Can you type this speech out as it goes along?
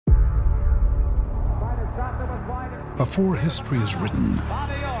Before history is written,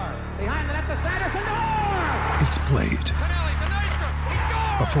 it's played.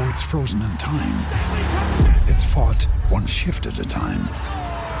 Before it's frozen in time, it's fought one shift at a time.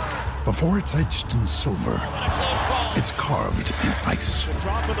 Before it's etched in silver, it's carved in ice.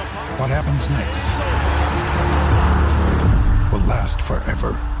 What happens next will last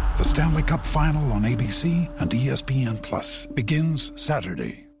forever. The Stanley Cup Final on ABC and ESPN Plus begins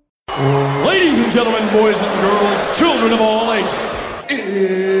Saturday. Ladies and gentlemen, boys and girls, children of all ages, it's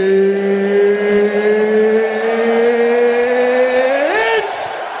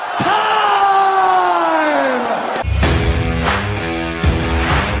time!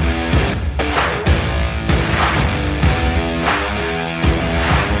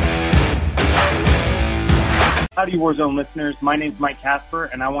 Howdy, WarZone listeners. My name's Mike Casper,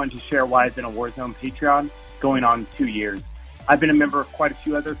 and I wanted to share why I've been a WarZone Patreon going on 2 years. I've been a member of quite a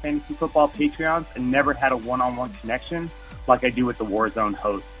few other fantasy football Patreons and never had a one-on-one connection like I do with the WarZone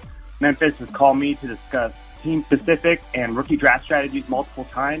host. Memphis has called me to discuss team-specific and rookie draft strategies multiple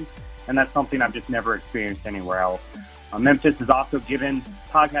times, and that's something I've just never experienced anywhere else. Memphis has also given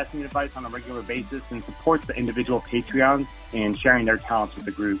podcasting advice on a regular basis and supports the individual Patreons in sharing their talents with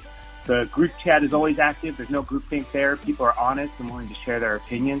the group. The group chat is always active. There's no groupthink there. People are honest and willing to share their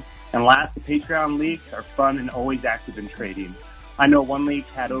opinions. And last, the Patreon leagues are fun and always active in trading. I know one league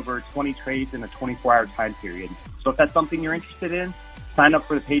had over 20 trades in a 24-hour time period. So if that's something you're interested in, sign up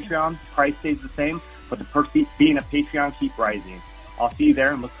for the Patreon. Price stays the same, but the perks of being a Patreon keep rising. I'll see you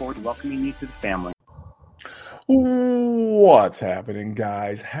there and look forward to welcoming you to the family. What's happening,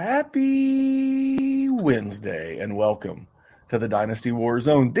 guys? Happy Wednesday and welcome to the Dynasty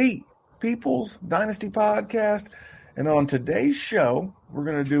WarZone, the People's Dynasty Podcast. And on today's show, we're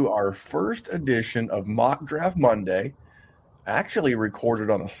going to do our first edition of Mock Draft Monday, actually recorded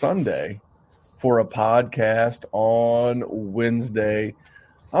on a Sunday for a podcast on Wednesday.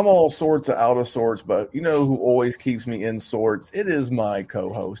 I'm all sorts of out of sorts, but you know who always keeps me in sorts? It is my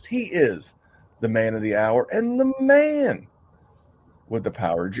co-host. He is the man of the hour and the man with the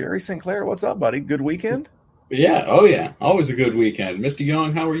power. Jerry Sinclair, what's up, buddy? Good weekend? Yeah. Oh, yeah. Always a good weekend. Mr.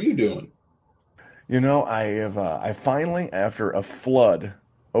 Young, how are you doing? You know, I finally, after a flood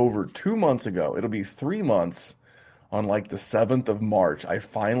over 2 months ago, it'll be 3 months on like the 7th of March, I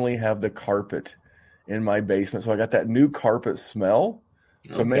finally have the carpet in my basement. So I got that new carpet smell.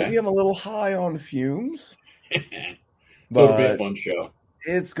 So maybe I'm a little high on fumes. So it'll be a fun show.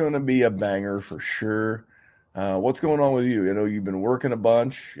 It's going to be a banger for sure. What's going on with you? You know, you've been working a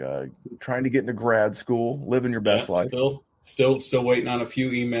bunch, trying to get into grad school, living your best life. Still waiting on a few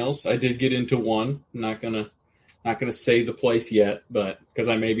emails. I did get into one. I'm not gonna say the place yet, but because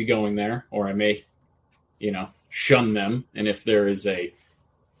I may be going there, or I may, shun them. And if there is a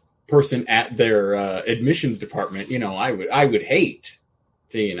person at their admissions department, I would hate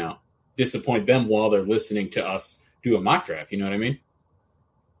to disappoint them while they're listening to us do a mock draft. You know what I mean?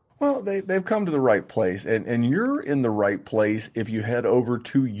 Well, they've come to the right place, and you're in the right place if you head over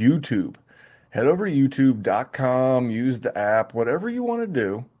to YouTube. Head over to youtube.com, use the app, whatever you want to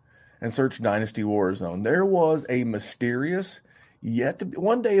do, and search Dynasty WarZone. There was a mysterious,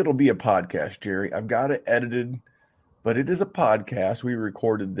 one day it'll be a podcast, Jerry. I've got it edited, but it is a podcast. We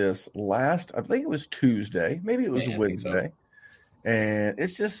recorded this I think it was Tuesday, maybe it was Wednesday, and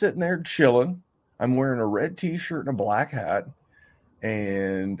it's just sitting there chilling. I'm wearing a red t-shirt and a black hat,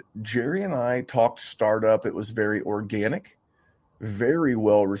 and Jerry and I talked startup. It was very organic. Very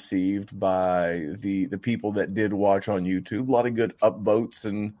well received by the people that did watch on YouTube. A lot of good upvotes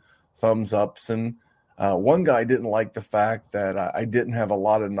and thumbs ups. And one guy didn't like the fact that I didn't have a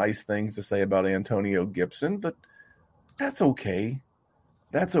lot of nice things to say about Antonio Gibson, but that's okay.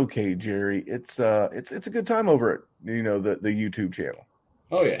 That's okay, Jerry. It's a good time over at the YouTube channel.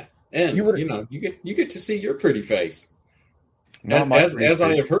 Oh yeah, and you get to see your pretty face. As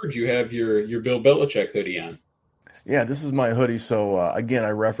I have heard, you have your Bill Belichick hoodie on. Yeah, this is my hoodie. So, again,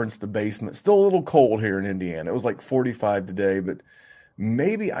 I referenced the basement. Still a little cold here in Indiana. It was like 45 today, but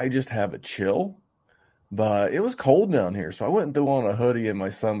maybe I just have a chill. But it was cold down here. So I went and threw on a hoodie, and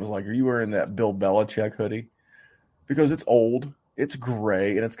my son was like, "Are you wearing that Bill Belichick hoodie?" Because it's old, it's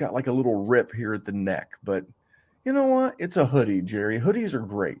gray, and it's got like a little rip here at the neck. But you know what? It's a hoodie, Jerry. Hoodies are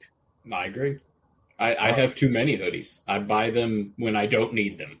great. I agree. I have too many hoodies. I buy them when I don't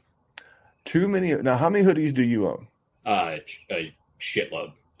need them. Too many. Now, how many hoodies do you own? A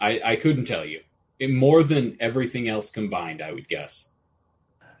shitload. I couldn't tell you. More than everything else combined, I would guess.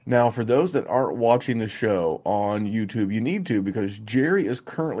 Now, for those that aren't watching the show on YouTube, you need to, because Jerry is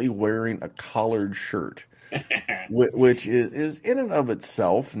currently wearing a collared shirt, which is in and of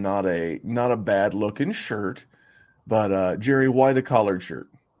itself not a bad looking shirt, But Jerry, why the collared shirt?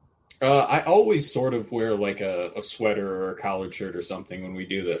 I always sort of wear like a sweater or a collared shirt or something when we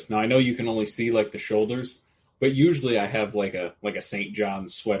do this. Now I know you can only see like the shoulders, but usually I have like a St.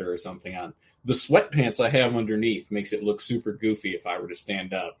 John's sweater or something on. The sweatpants I have underneath makes it look super goofy if I were to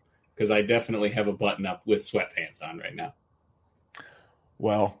stand up, because I definitely have a button up with sweatpants on right now.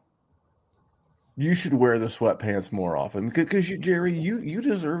 Well, you should wear the sweatpants more often because Jerry, you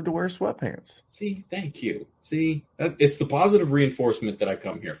deserve to wear sweatpants. See, thank you. See, it's the positive reinforcement that I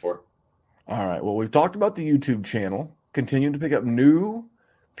come here for. All right. Well, we've talked about the YouTube channel, continuing to pick up new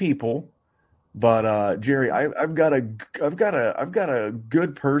people, but Jerry, I've got a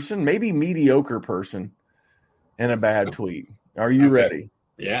good person, maybe mediocre person, and a bad tweet. Are you ready?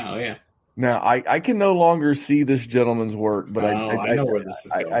 Yeah. Oh yeah. Now, I can no longer see this gentleman's work, but I know where this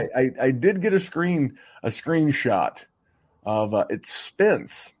is going. I did get a screenshot of it's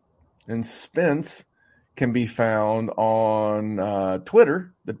Spence, and Spence can be found on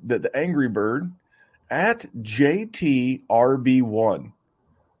Twitter, the Angry Bird, at JTRB1.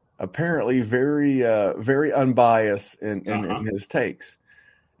 Apparently, very unbiased in his takes,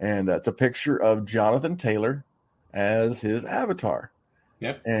 and it's a picture of Jonathan Taylor as his avatar.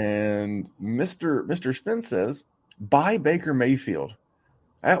 Yep. And Mr. Spence says, buy Baker Mayfield.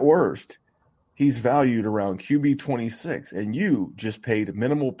 At worst, he's valued around QB 26, and you just paid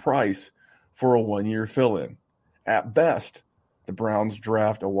minimal price for a 1-year fill-in. At best, the Browns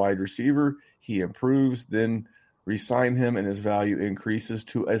draft a wide receiver, he improves, then re-sign him, and his value increases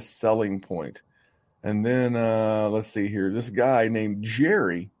to a selling point. And then, let's see here, this guy named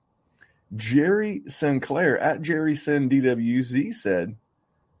Jerry Sinclair, at Jerry Sin DWZ, said,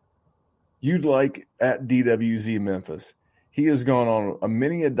 you'd like at DWZ Memphis. He has gone on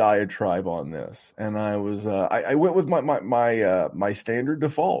a diatribe on this, and I was I went with my standard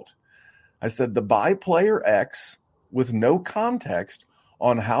default. I said the buy player X with no context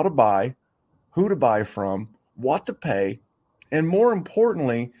on how to buy, who to buy from, what to pay, and more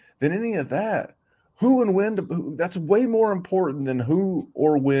importantly than any of that, who and when to. That's way more important than who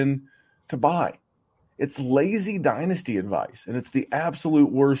or when to buy. It's lazy dynasty advice, and it's the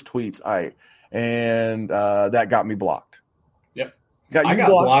absolute worst tweets. That got me blocked. Yep, I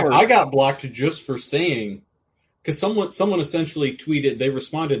got blocked just for saying, because someone essentially tweeted. They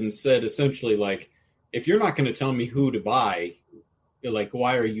responded and said essentially like, if you're not going to tell me who to buy, like,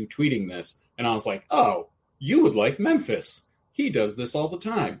 why are you tweeting this? And I was like, oh, you would like Memphis. He does this all the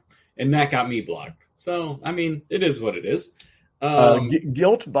time, and that got me blocked. So I mean, it is what it is.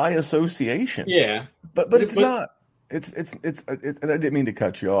 Guilt by association. Yeah, but it's not. It's and I didn't mean to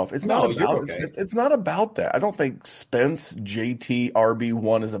cut you off. It's not about. Okay. It's not about that. I don't think Spence JT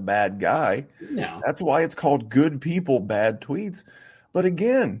RB1 is a bad guy. No, that's why it's called good people, bad tweets. But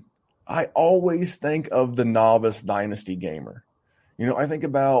again, I always think of the novice dynasty gamer. I think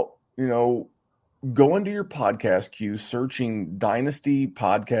about going to your podcast queue, searching dynasty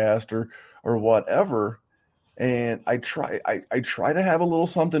podcast or whatever. And I try to have a little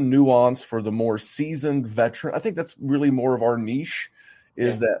something nuanced for the more seasoned veteran. I think that's really more of our niche,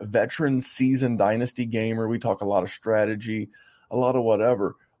 is that veteran seasoned dynasty gamer. We talk a lot of strategy, a lot of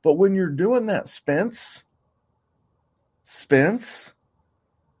whatever. But when you're doing that, Spence,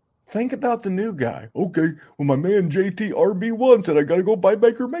 think about the new guy. Okay, well, my man JT RB1 said I got to go buy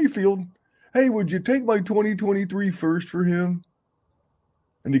Baker Mayfield. Hey, would you take my 2023 first for him?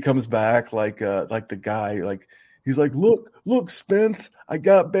 And he comes back like the guy, like he's like, look, Spence, I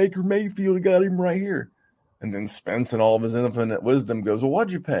got Baker Mayfield, I got him right here. And then Spence, in all of his infinite wisdom, goes, well,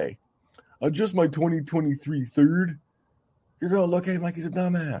 what'd you pay? Just my 2023 third. You're gonna look at him like he's a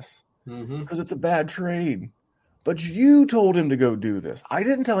dumbass because it's a bad trade. But you told him to go do this. I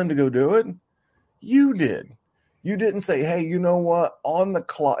didn't tell him to go do it. You did. You didn't say, hey, you know what? On the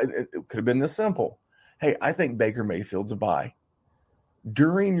clock, it could have been this simple. Hey, I think Baker Mayfield's a buy.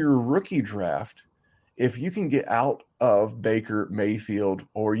 During your rookie draft, if you can get out of Baker Mayfield,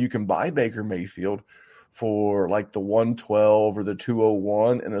 or you can buy Baker Mayfield for like the 112 or the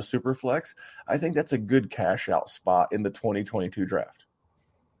 201 in a super flex, I think that's a good cash out spot in the 2022 draft.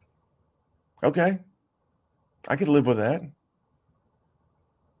 Okay. I could live with that.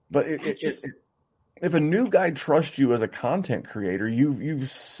 But if a new guy trusts you as a content creator, you've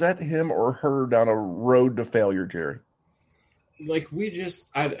set him or her down a road to failure, Jerry. Like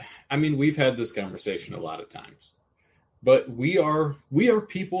I mean, we've had this conversation a lot of times, but we are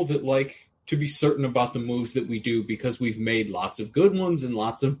people that like to be certain about the moves that we do because we've made lots of good ones and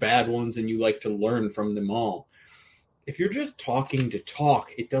lots of bad ones, and you like to learn from them all. If you're just talking to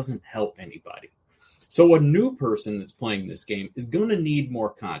talk, it doesn't help anybody. So a new person that's playing this game is going to need more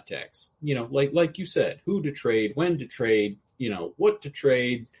context. Like you said, who to trade, when to trade, what to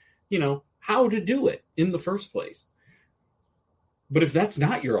trade, how to do it in the first place. But if that's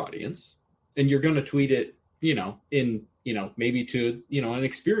not your audience and you're going to tweet it, maybe to, an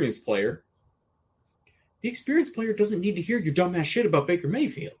experienced player, the experienced player doesn't need to hear your dumbass shit about Baker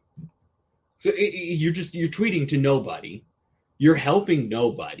Mayfield. So you're tweeting to nobody. You're helping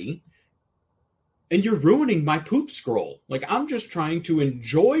nobody. And you're ruining my poop scroll. Like, I'm just trying to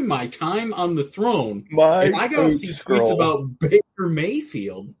enjoy my time on the throne. And I got to see tweets about Baker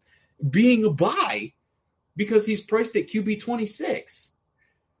Mayfield being a buy because he's priced at QB 26.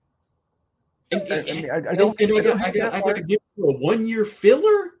 I got to give you a 1-year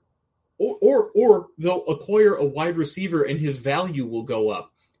filler, or they'll acquire a wide receiver and his value will go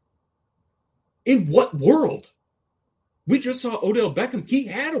up. In what world? We just saw Odell Beckham. He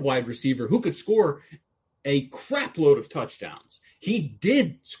had a wide receiver who could score a crap load of touchdowns. He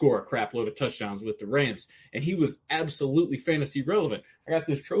did score a crap load of touchdowns with the Rams, and he was absolutely fantasy relevant. I got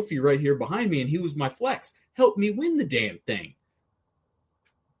this trophy right here behind me, and he was my flex. Helped me win the damn thing.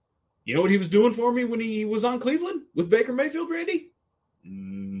 You know what he was doing for me when he was on Cleveland with Baker Mayfield, Randy?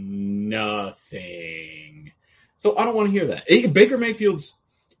 Nothing. So I don't want to hear that. Baker Mayfield's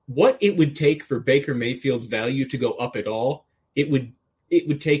what it would take for Baker Mayfield's value to go up at all, it would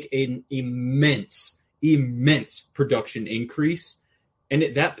take an immense production increase. And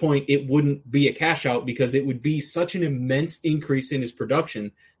at that point, it wouldn't be a cash out because it would be such an immense increase in his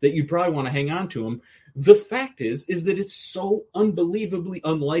production that you'd probably want to hang on to him. The fact is that it's so unbelievably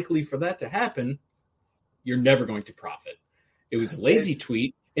unlikely for that to happen. You're never going to profit. It was a lazy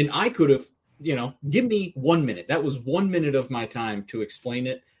tweet, and I could have, give me 1 minute. That was 1 minute of my time to explain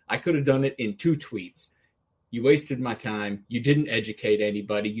it. I could have done it in 2 tweets. You wasted my time. You didn't educate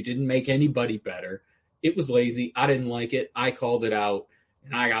anybody. You didn't make anybody better. It was lazy. I didn't like it. I called it out,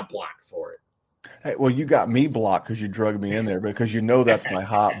 and I got blocked for it. Hey, well, you got me blocked because you drugged me in there because that's my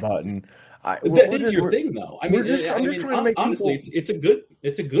hot button. That is your thing, though. I mean, I'm just trying to make honestly, people...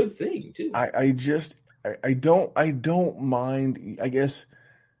 it's a good thing too. I don't mind. I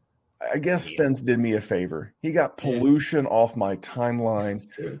guess Spence did me a favor. He got pollution off my timeline.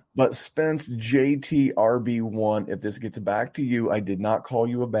 But Spence, JT, RB1, if this gets back to you, I did not call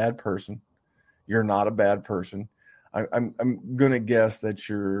you a bad person. You're not a bad person. I'm gonna guess that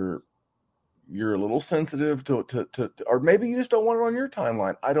you're a little sensitive to or maybe you just don't want it on your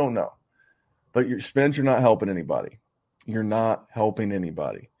timeline. I don't know. But Spence, you're not helping anybody. You're not helping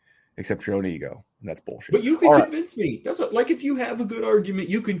anybody except your own ego. And that's bullshit. But you can convince me. That's like if you have a good argument,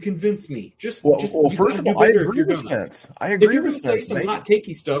 you can convince me. First of all, I agree with Spence. If you're going to say some hot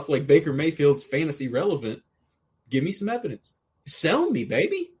takey stuff like Baker Mayfield's fantasy relevant, give me some evidence. Sell me,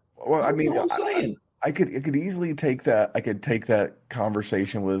 baby. Well, I mean, I'm saying. I could easily take that. I could take that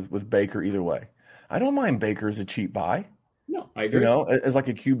conversation with Baker either way. I don't mind Baker as a cheap buy. No, I agree. As like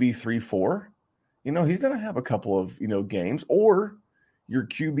a QB 3-4. He's going to have a couple of games, or your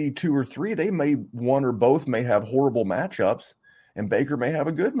QB 2 or 3, they may one or both may have horrible matchups, and Baker may have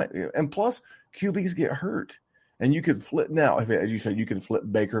a good. And plus, QBs get hurt, and you could flip now. As you said, you could flip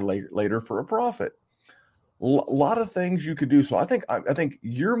Baker later for a profit. A lot of things you could do. So I think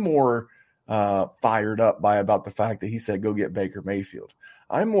you're more fired up about the fact that he said go get Baker Mayfield.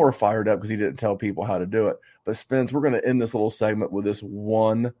 I'm more fired up because he didn't tell people how to do it. But Spence, we're going to end this little segment with this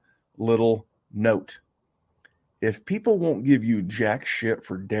one little note. If people won't give you jack shit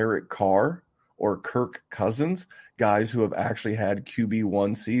for Derek Carr or Kirk Cousins, guys who have actually had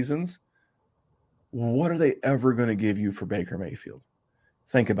QB1 seasons, what are they ever going to give you for Baker Mayfield?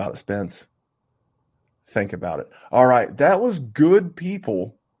 Think about it, Spence. Think about it. All right, that was Good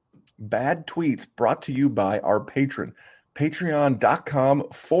People, Bad Tweets, brought to you by our patron,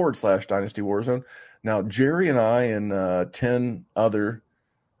 patreon.com/Dynasty Warzone. Now, Jerry and I and 10 other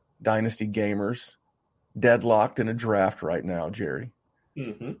Dynasty gamers deadlocked in a draft right now, Jerry.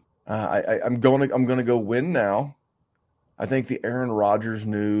 Mm-hmm. I'm going to go win now. I think the Aaron Rodgers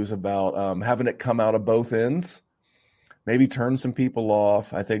news about having it come out of both ends maybe turn some people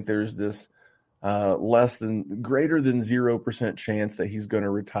off. I think there's this greater than 0% chance that he's going to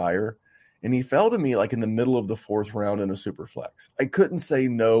retire. And he fell to me like in the middle of the 4th round in a super flex. I couldn't say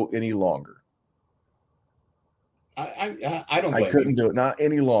no any longer. I don't. I couldn't do it, not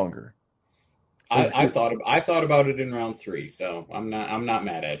any longer. I thought about it in round 3, so I'm not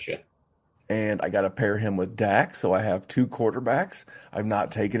mad at you. And I got to pair him with Dak, so I have 2 quarterbacks. I've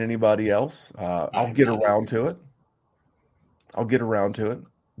not taken anybody else. I'll get around to it.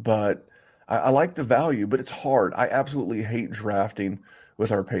 But I like the value, but it's hard. I absolutely hate drafting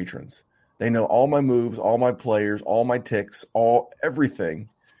with our patrons. They know all my moves, all my players, all my ticks, everything,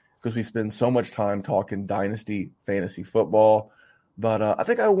 because we spend so much time talking Dynasty fantasy football. But I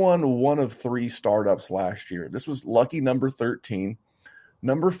think I won one of 3 startups last year. This was lucky number 13.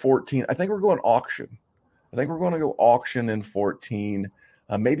 Number 14, I think we're going auction. I think we're going to go auction in 14,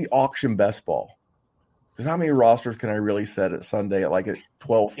 maybe auction best ball. Because how many rosters can I really set at Sunday at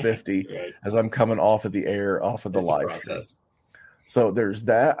 12:50 Right. as I'm coming off of the air, off of the live stream? So there's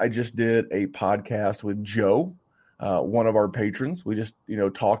that. I just did a podcast with Joe, one of our patrons. We just,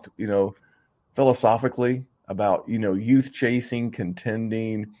 talked, philosophically about, youth chasing,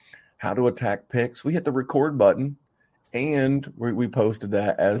 contending, how to attack picks. We hit the record button, and we posted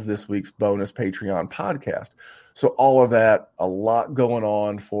that as this week's bonus Patreon podcast. So all of that, a lot going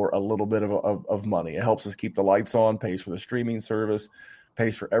on for a little bit of money. It helps us keep the lights on, pays for the streaming service,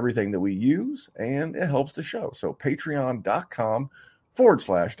 pays for everything that we use, and it helps the show. So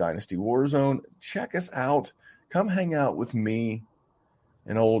patreon.com/Dynasty WarZone. Check us out. Come hang out with me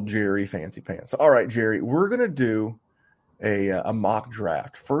and old Jerry Fancy Pants. All right, Jerry, we're going to do a mock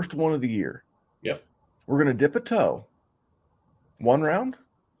draft. First one of the year. Yep. We're going to dip a toe. One round.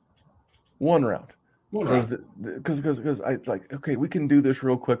 Because I okay, we can do this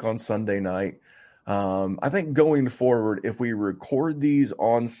real quick on Sunday night. I think going forward, if we record these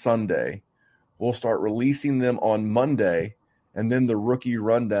on Sunday, we'll start releasing them on Monday, and then the rookie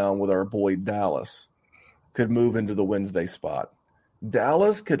rundown with our boy Dallas could move into the Wednesday spot.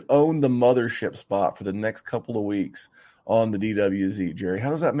 Dallas could own the mothership spot for the next couple of weeks on the DWZ. Jerry,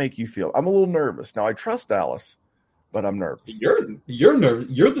 how does that make you feel? I'm a little nervous. Now, I trust Dallas, but I'm nervous. You're nervous.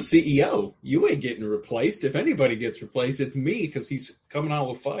 You're the CEO. You ain't getting replaced. If anybody gets replaced, it's me because he's coming out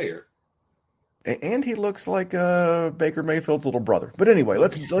with fire. And he looks like Baker Mayfield's little brother. But anyway,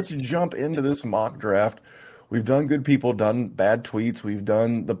 let's jump into this mock draft. We've done good people, done bad tweets. We've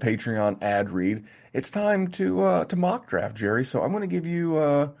done the Patreon ad read. It's time to mock draft, Jerry. So I'm going to give you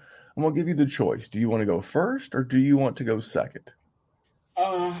the choice. Do you want to go first or do you want to go second?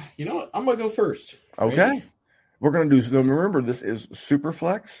 You know what? I'm going to go first. Okay. Ready? We're going to do, so remember, this is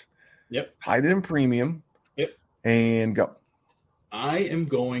Superflex. Yep. Tight end premium. Yep. And go. I am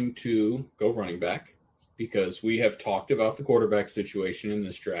going to go running back because we have talked about the quarterback situation in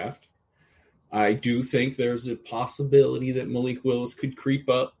this draft. I do think there's a possibility that Malik Willis could creep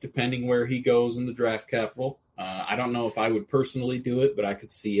up depending where he goes in the draft capital. I don't know if I would personally do it, but I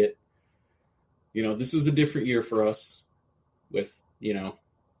could see it. This is a different year for us with,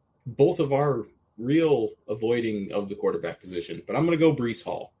 both of our real avoiding of the quarterback position. But I'm going to go Breece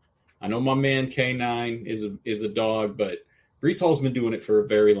Hall. I know my man K9 is a dog, but Breece Hall's been doing it for a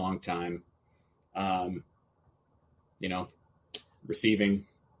very long time. Receiving,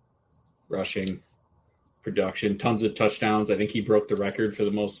 rushing, production, tons of touchdowns. I think he broke the record for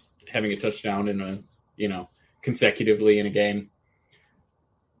the most having a touchdown consecutively in a game.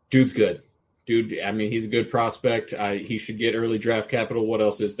 Dude's good. He's a good prospect. He should get early draft capital. What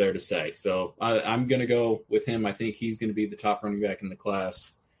else is there to say? So I'm going to go with him. I think he's going to be the top running back in the class.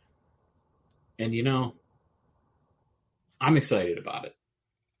 And, I'm excited about it.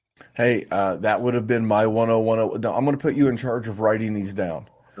 Hey, that would have been my 101. No, I'm going to put you in charge of writing these down.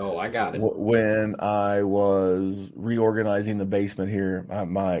 Oh, I got it. When I was reorganizing the basement here,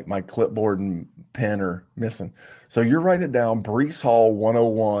 my clipboard and pen are missing. So you're writing it down, Breece Hall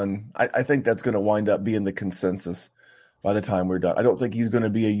 101. I think that's going to wind up being the consensus by the time we're done. I don't think he's going to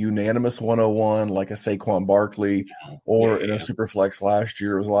be a unanimous 101 like a Saquon Barkley or in a Superflex last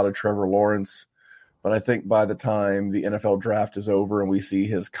year. It was a lot of Trevor Lawrence. But I think by the time the NFL draft is over and we see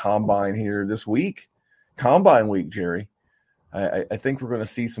his combine here this week, combine week, Jerry, I think we're going to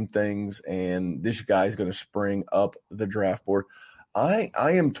see some things, and this guy's going to spring up the draft board. I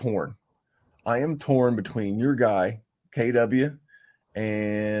am torn. I am torn between your guy, KW,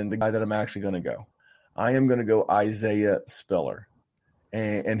 and the guy that I'm actually going to go. I am going to go Isaiah Spiller,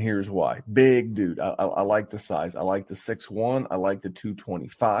 and here's why. Big dude. I like the size. I like the 6'1". I like the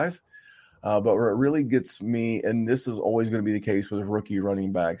 225. But where it really gets me, and this is always going to be the case with rookie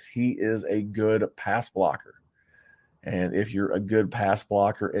running backs, he is a good pass blocker. And if you're a good pass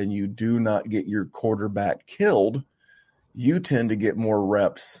blocker and you do not get your quarterback killed, you tend to get more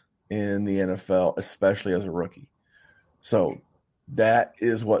reps in the NFL, especially as a rookie. So that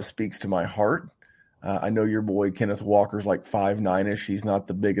is what speaks to my heart. I know your boy Kenneth Walker's like 5'9"ish. He's not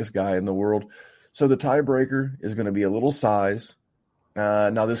the biggest guy in the world. So the tiebreaker is going to be a little size.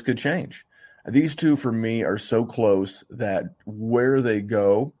 Now this could change. These two for me are so close that where they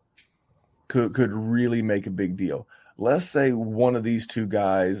go could really make a big deal. Let's say one of these two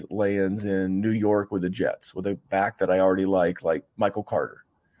guys lands in New York with the Jets, with a back that I already like Michael Carter.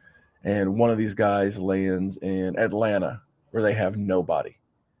 and one of these guys lands in Atlanta where they have nobody,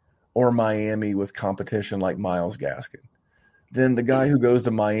 or Miami with competition like Myles Gaskin, then the guy who goes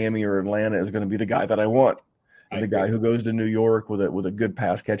to Miami or Atlanta is going to be the guy that I want. And the guy who goes to New York with a good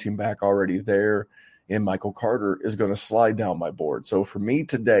pass catching back already there in Michael Carter is going to slide down my board. So for me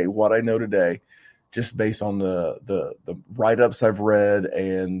today, what I know today, just based on the write-ups I've read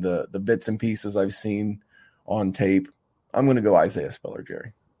and the bits and pieces I've seen on tape, I'm going to go Isaiah Spiller,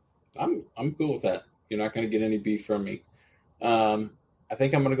 Jerry. I'm cool with that. You're not going to get any beef from me. I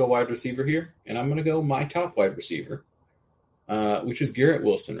think I'm going to go wide receiver here, and I'm going to go my top wide receiver, which is Garrett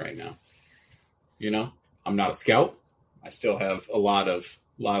Wilson right now. I'm not a scout. I still have a lot of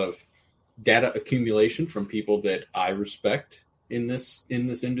data accumulation from people that I respect in this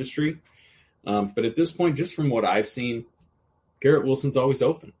industry. But at this point, just from what I've seen, Garrett Wilson's always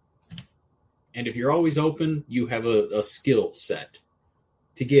open. And if you're always open, you have a skill set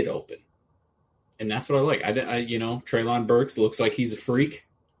to get open. And that's what I like. Treylon Burks looks like he's a freak,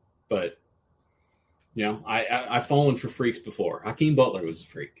 but I've fallen for freaks before. Hakeem Butler was a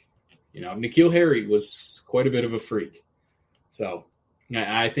freak. N'Keal Harry was quite a bit of a freak. So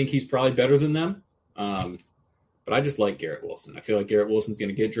I think he's probably better than them. But I just like Garrett Wilson. I feel like Garrett Wilson's going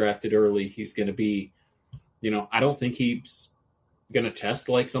to get drafted early. He's going to be, I don't think he's going to test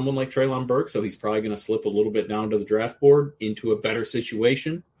like someone like Treylon Burks, so he's probably going to slip a little bit down to the draft board into a better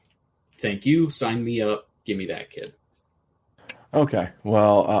situation. Thank you. Sign me up. Give me that kid. Okay.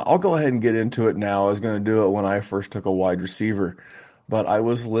 Well, I'll go ahead and get into it now. I was going to do it when I first took a wide receiver, but I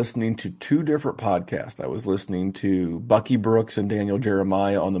was listening to two different podcasts. I was listening to Bucky Brooks and Daniel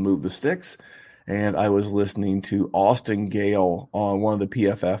Jeremiah on the Move the Sticks, and I was listening to Austin Gale on one of the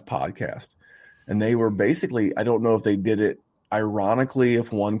PFF podcasts. And they were basically, I don't know if they did it ironically,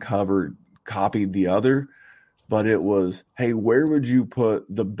 if one copied the other, but it was, hey, where would you put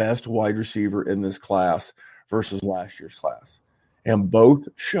the best wide receiver in this class versus last year's class? And both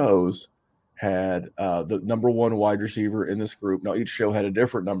shows had the number one wide receiver in this group. Now, each show had a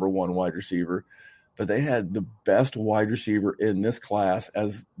different number one wide receiver, but they had the best wide receiver in this class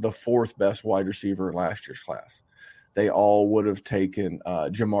as the fourth best wide receiver in last year's class. They all would have taken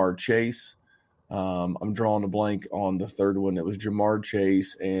Jamar Chase. I'm drawing a blank on the third one. It was Jamar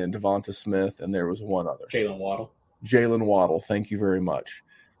Chase and Devonta Smith, and there was one other. Jalen Waddle. Thank you very much.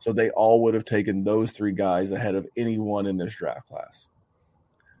 So they all would have taken those three guys ahead of anyone in this draft class.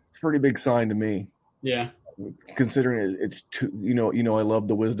 It's a pretty big sign to me. Yeah. Considering it's too, I love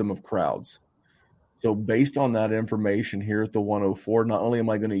the wisdom of crowds. So based on that information here at the 104, not only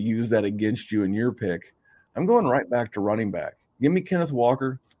am I going to use that against you in your pick, I'm going right back to running back. Give me Kenneth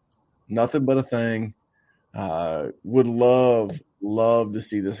Walker. Nothing but a thing. Would love to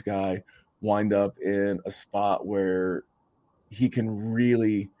see this guy wind up in a spot where he can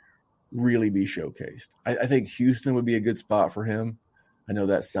really, really be showcased. I think Houston would be a good spot for him. I know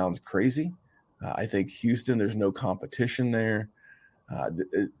that sounds crazy. I think Houston, there's no competition there.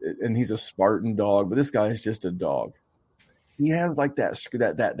 And he's a Spartan dog, but this guy is just a dog. He has like that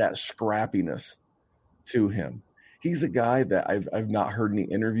scrappiness to him. He's a guy that I've not heard any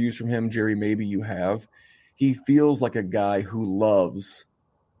interviews from him. Jerry, maybe you have. He feels like a guy who loves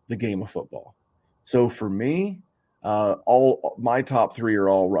the game of football. So for me, all my top three are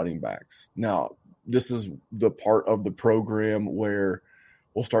all running backs. Now, this is the part of the program where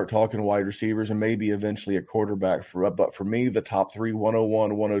we'll start talking wide receivers and maybe eventually a quarterback. But for me, the top three,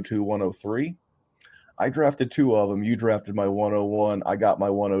 101, 102, 103. I drafted two of them. You drafted my 101. I got my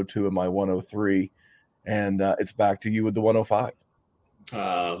 102 and my 103. And it's back to you with the 105.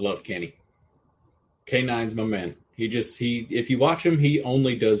 Love Kenny. K9's my man. If you watch him, he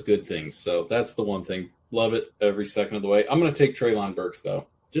only does good things. So that's the one thing. Love it every second of the way. I'm going to take Treylon Burks, though,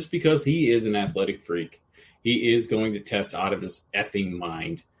 just because he is an athletic freak. He is going to test out of his effing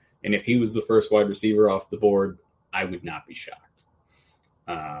mind. And if he was the first wide receiver off the board, I would not be shocked.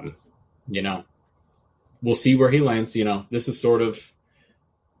 We'll see where he lands. This is sort of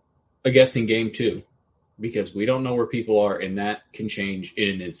a guessing game, too, because we don't know where people are, and that can change in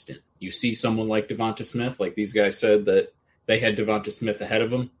an instant. You see someone like Devonta Smith, like these guys said that they had Devonta Smith ahead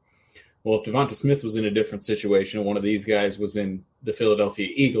of him. Well, if Devonta Smith was in a different situation and one of these guys was in the Philadelphia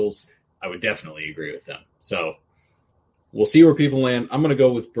Eagles, I would definitely agree with them. So we'll see where people land. I'm going to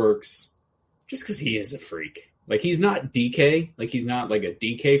go with Burks just because he is a freak. Like, he's not DK. Like, he's not like a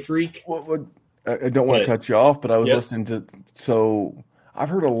DK freak. Well, I don't want to cut you off, but I was listening to – so I've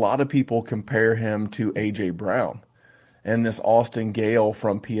heard a lot of people compare him to A.J. Brown. And this Austin Gale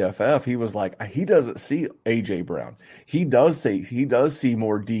from PFF, he was like, he doesn't see A.J. Brown. He does see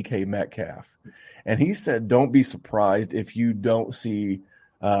more DK Metcalf. And he said, don't be surprised if you don't see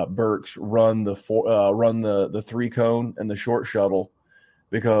Burks run the 3-cone and the short shuttle,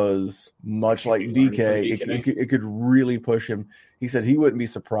 because much like DK, it could really push him. He said he wouldn't be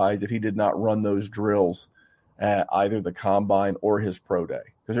surprised if he did not run those drills at either the combine or his pro day,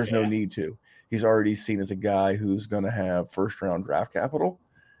 because there's no need to. He's already seen as a guy who's going to have first-round draft capital,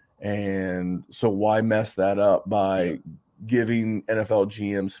 and so why mess that up by giving NFL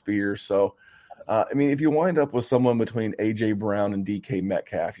GMs fear? So, I mean, if you wind up with someone between A.J. Brown and DK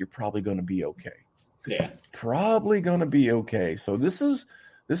Metcalf, you're probably going to be okay. Yeah. Probably going to be okay. So this is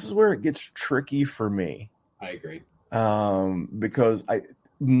where it gets tricky for me. I agree. Because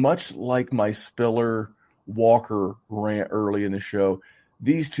much like my Spiller Walker rant early in the show,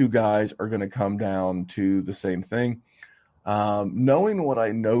 these two guys are going to come down to the same thing. Knowing what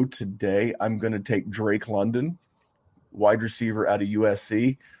I know today, I'm going to take Drake London, wide receiver out of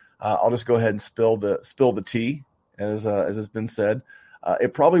USC. I'll just go ahead and spill the tea, as it's been said.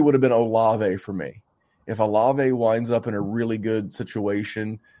 It probably would have been Olave for me. If Olave winds up in a really good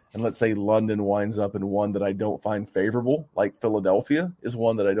situation, and let's say London winds up in one that I don't find favorable, like Philadelphia is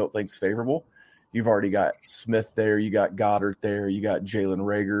one that I don't think is favorable. You've already got Smith there. You got Goddard there. You got Jalen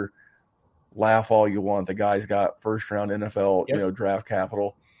Reagor. Laugh all you want. The guy's got first-round NFL draft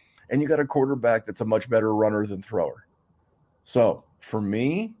capital. And you got a quarterback that's a much better runner than thrower. So for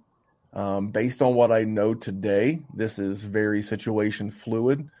me, based on what I know today, this is very situation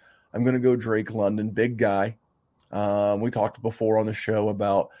fluid. I'm going to go Drake London, big guy. We talked before on the show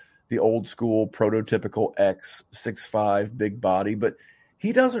about the old school prototypical X, 6'5", big body, but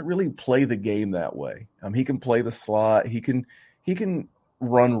he doesn't really play the game that way. He can play the slot. He can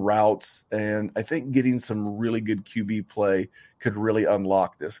run routes, and I think getting some really good QB play could really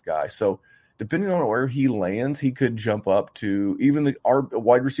unlock this guy. So depending on where he lands, he could jump up to even our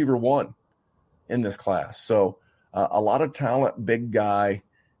wide receiver 1 in this class. So a lot of talent, big guy,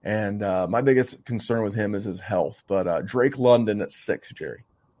 and my biggest concern with him is his health. But Drake London at 6, Jerry.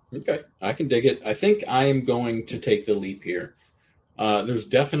 Okay, I can dig it. I think I am going to take the leap here. There's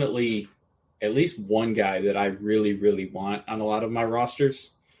definitely at least one guy that I really, really want on a lot of my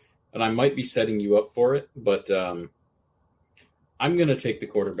rosters, and I might be setting you up for it, but I'm going to take the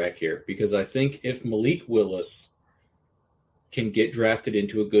quarterback here, because I think if Malik Willis can get drafted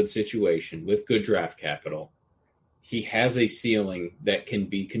into a good situation with good draft capital, he has a ceiling that can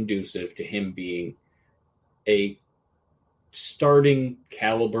be conducive to him being a starting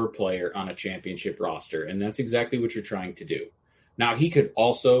caliber player on a championship roster, and that's exactly what you're trying to do. Now, he could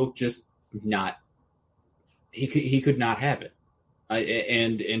also just not – he could not have it,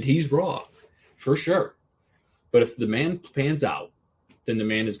 and he's raw for sure. But if the man pans out, then the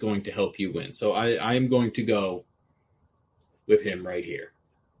man is going to help you win. So I am going to go with him right here.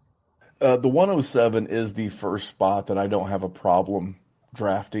 The 107 is the first spot that I don't have a problem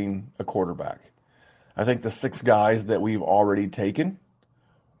drafting a quarterback. I think the 6 guys that we've already taken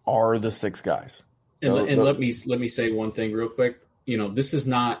are the 6 guys. And let me say one thing real quick. You know, this is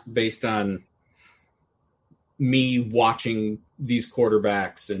not based on me watching these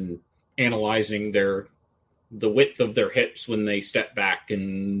quarterbacks and analyzing the width of their hips when they step back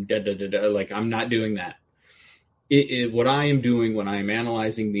and like, I'm not doing that. What I am doing when I am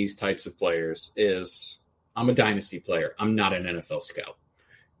analyzing these types of players is I'm a dynasty player. I'm not an NFL scout.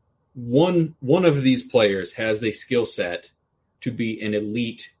 One of these players has the skill set to be an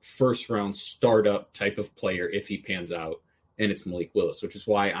elite first-round startup type of player if he pans out, and it's Malik Willis, which is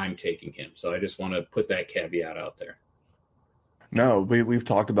why I'm taking him. So I just want to put that caveat out there. No, we've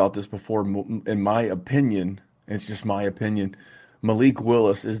talked about this before. In my opinion, it's just my opinion, Malik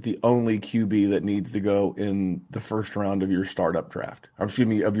Willis is the only QB that needs to go in the first round of your startup draft.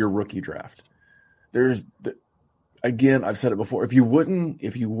 Of your rookie draft. Again, I've said it before. If you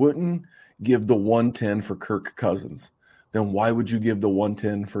wouldn't give the 110 for Kirk Cousins, then why would you give the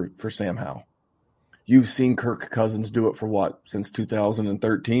 110 for Sam Howell? You've seen Kirk Cousins do it for what? Since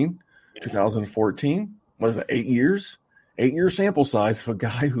 2013, 2014? What is it, 8 years? 8-year sample size of a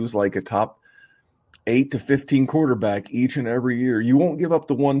guy who's like a top 8 to 15 quarterback each and every year. You won't give up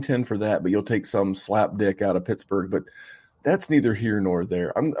the 110 for that, but you'll take some slapdick out of Pittsburgh. But that's neither here nor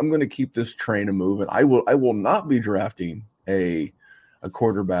there. I'm going to keep this train a moving. I will not be drafting a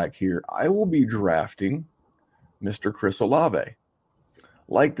quarterback here. I will be drafting Mr. Chris Olave.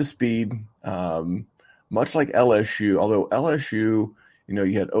 Like the speed, much like LSU, although LSU,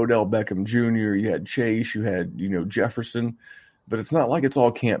 you had Odell Beckham Jr., you had Chase, you had, Jefferson, but it's not like it's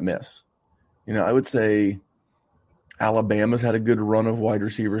all can't miss. I would say Alabama's had a good run of wide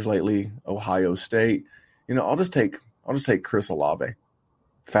receivers lately. Ohio State, I'll just take Chris Olave.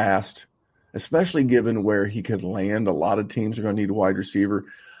 Fast, especially given where he could land. A lot of teams are going to need a wide receiver.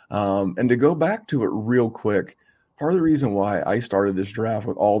 And to go back to it real quick, part of the reason why I started this draft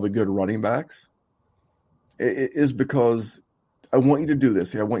with all the good running backs is because I want you to do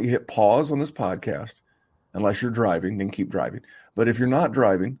this. I want you to hit pause on this podcast. Unless you're driving, then keep driving. But if you're not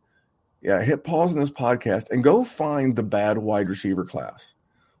driving, hit pause on this podcast and go find the bad wide receiver class.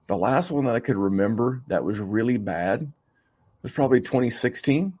 The last one that I could remember that was really bad was probably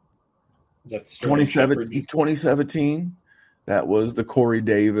 2016. That's 2017. That was the Corey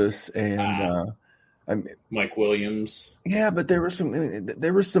Davis and Mike Williams. Yeah, but there were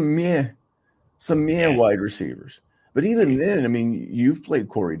some meh wide receivers. But even then, I mean, you've played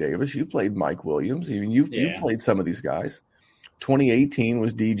Corey Davis, you played Mike Williams, you've played some of these guys. 2018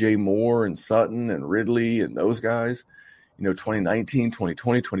 was DJ Moore and Sutton and Ridley and those guys. 2019,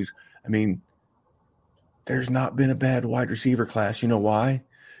 2020, I mean, there's not been a bad wide receiver class. You know why?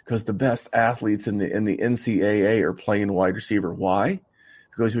 Because the best athletes in the NCAA are playing wide receiver. Why?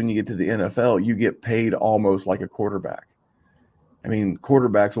 Because when you get to the NFL, you get paid almost like a quarterback. I mean,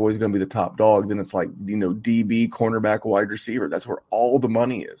 quarterback's always going to be the top dog. Then it's like, DB, cornerback, wide receiver. That's where all the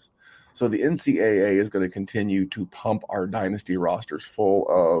money is. So the NCAA is going to continue to pump our dynasty rosters full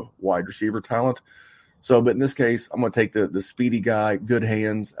of wide receiver talent. So, but in this case, I'm going to take the speedy guy, good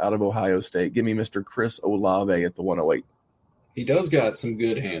hands out of Ohio State. Give me Mr. Chris Olave at the 108. He does got some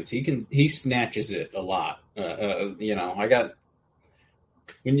good hands. He snatches it a lot. When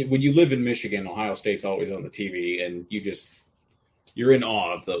you live in Michigan, Ohio State's always on the TV, and you're in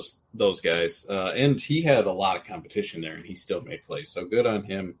awe of those guys. And he had a lot of competition there, and he still made plays. So good on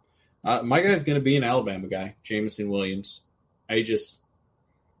him. My guy's going to be an Alabama guy, Jameson Williams. The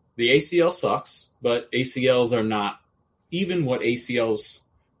ACL sucks, but ACLs are not even what ACLs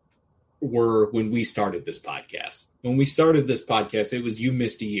were when we started this podcast. When we started this podcast, it was you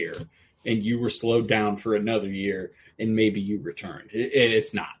missed a year, and you were slowed down for another year, and maybe you returned.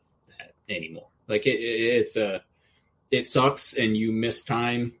 It's not that anymore. Like it sucks, and you miss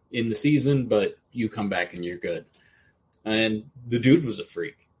time in the season, but you come back and you're good. And the dude was a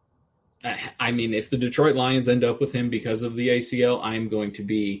freak. I mean, if the Detroit Lions end up with him because of the ACL, I'm going to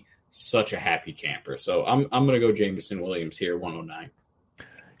be such a happy camper. So I'm going to go Jameson Williams here, 109.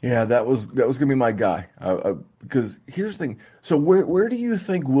 Yeah, that was going to be my guy. Because here's the thing. So where do you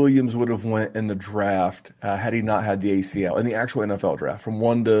think Williams would have went in the draft had he not had the ACL, in the actual NFL draft, from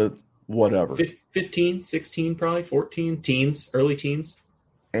 1 to whatever? 15, 16, probably 14, teens, early teens.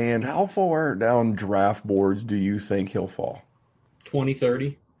 And how far down draft boards do you think he'll fall? 20,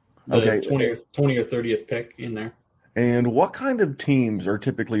 30. Okay. 20 or 30th pick in there. And what kind of teams are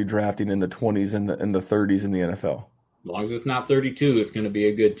typically drafting in the 20s and the 30s in the NFL? As long as it's not 32, it's going to be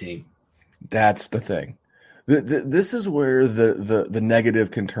a good team. That's the thing. This is where the negative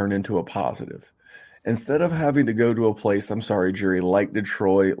can turn into a positive. Instead of having to go to a place, I'm sorry, Jerry, like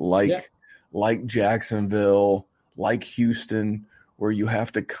Detroit, like Jacksonville, like Houston, where you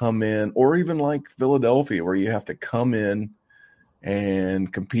have to come in, or even like Philadelphia, where you have to come in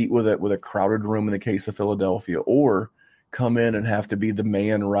and compete with a crowded room in the case of Philadelphia, or come in and have to be the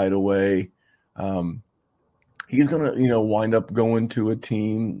man right away. He's going to, wind up going to a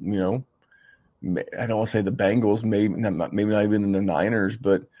team, I don't want to say the Bengals, maybe not even the Niners,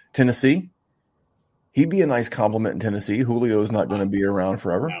 but Tennessee. He'd be a nice compliment in Tennessee. Julio's not going to be around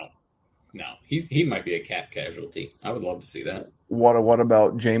forever. No, he might be a cap casualty. I would love to see that. What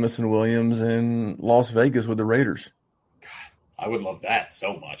about Jameson Williams in Las Vegas with the Raiders? I would love that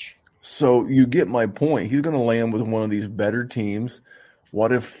so much. So you get my point. He's going to land with one of these better teams.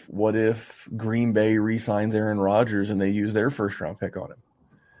 What if Green Bay re-signs Aaron Rodgers and they use their first-round pick on him?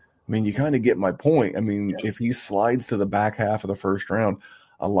 I mean, you kind of get my point. I mean, if he slides to the back half of the first round,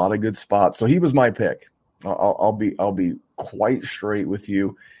 a lot of good spots. So he was my pick. I'll be quite straight with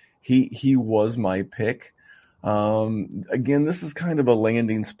you. He was my pick. Again, this is kind of a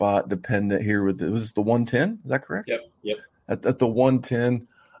landing spot dependent here. Was this the 110? Is that correct? Yep. At the 110,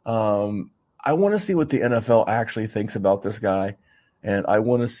 I want to see what the NFL actually thinks about this guy, and I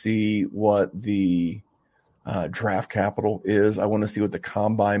want to see what the draft capital is. I want to see what the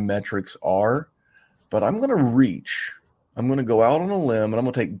combine metrics are, but I'm going to reach. I'm going to go out on a limb, and I'm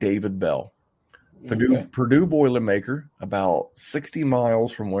going to take David Bell, Purdue Boilermaker, about 60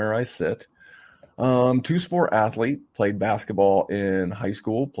 miles from where I sit. Two-sport athlete, played basketball in high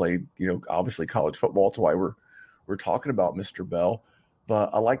school, played, obviously college football. That's why we're talking about Mr. Bell.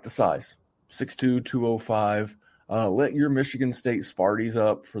 But I like the size, 6'2", 205. Let your Michigan State Sparties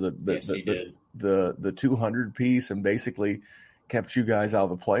up for the 200 piece, and basically kept you guys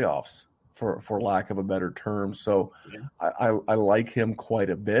out of the playoffs, for lack of a better term. So I like him quite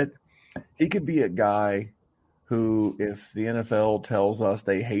a bit. He could be a guy who, if the NFL tells us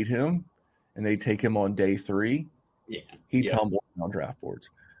they hate him and they take him on day 3, he tumbles on draft boards.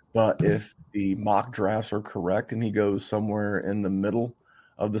 But if the mock drafts are correct and he goes somewhere in the middle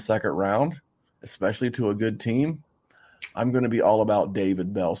of the second round, especially to a good team, I'm going to be all about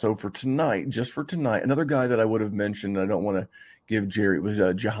David Bell. So for tonight, just for tonight, another guy that I would have mentioned, I don't want to give Jerry, was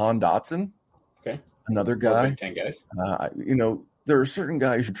Jahan Dotson. Okay. Another guy. Big Ten guys. There are certain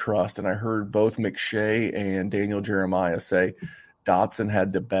guys you trust, and I heard both McShay and Daniel Jeremiah say Dotson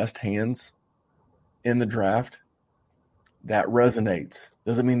had the best hands in the draft. That resonates.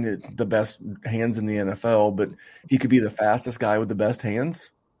 Doesn't mean it's the best hands in the NFL, but he could be the fastest guy with the best hands.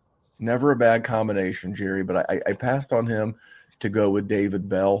 Never a bad combination, Jerry, but I passed on him to go with David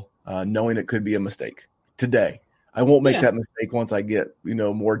Bell, knowing it could be a mistake today. I won't make that mistake once I get,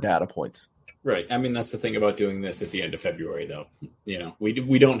 more data points. Right. I mean, that's the thing about doing this at the end of February, though.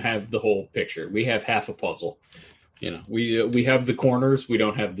 We don't have the whole picture. We have half a puzzle. We have the corners. We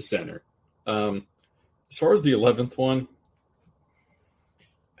don't have the center. As far as the 11th one,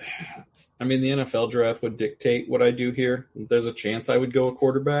 I mean, the NFL draft would dictate what I do here. There's a chance I would go a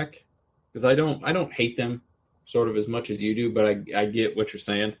quarterback because I don't hate them sort of as much as you do, but I get what you're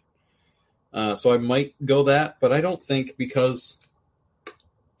saying. So I might go that, but I don't think because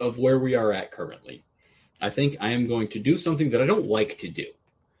of where we are at currently. I think I am going to do something that I don't like to do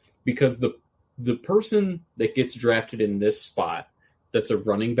because the person that gets drafted in this spot that's a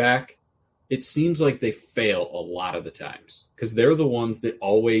running back, it seems like they fail a lot of the times because they're the ones that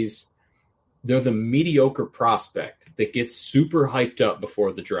they're the mediocre prospect that gets super hyped up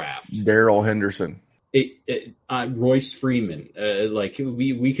before the draft. Darrell Henderson. Royce Freeman.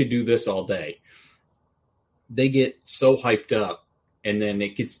 We could do this all day. They get so hyped up, and then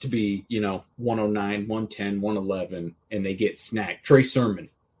it gets to be, 109, 110, 111, and they get snagged. Trey Sermon,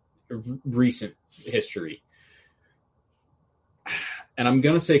 recent history. And I'm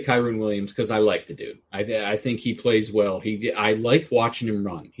going to say Kyron Williams because I like the dude. I think he plays well. I like watching him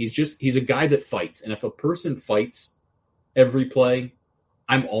run. He's a guy that fights. And if a person fights every play,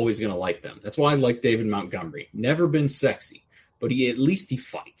 I'm always going to like them. That's why I like David Montgomery. Never been sexy, but at least he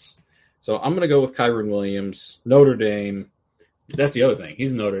fights. So I'm going to go with Kyron Williams, Notre Dame. That's the other thing.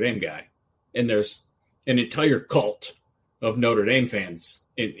 He's a Notre Dame guy. And there's an entire cult of Notre Dame fans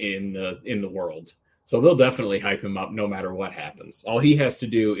in the world. So they'll definitely hype him up no matter what happens. All he has to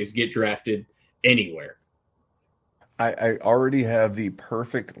do is get drafted anywhere. I already have the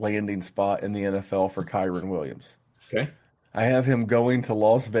perfect landing spot in the NFL for Kyron Williams. Okay. I have him going to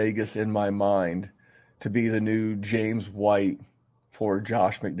Las Vegas in my mind to be the new James White for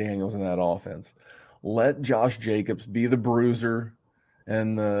Josh McDaniels in that offense. Let Josh Jacobs be the bruiser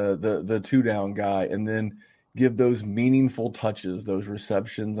and the two-down guy, and then give those meaningful touches, those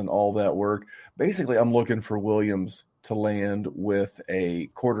receptions and all that work. Basically, I'm looking for Williams to land with a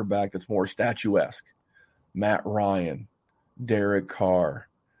quarterback that's more statuesque. Matt Ryan, Derek Carr.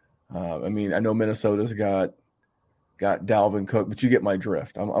 I know Minnesota's got Dalvin Cook, but you get my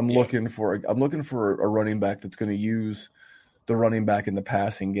drift. I'm looking for a running back that's going to use the running back in the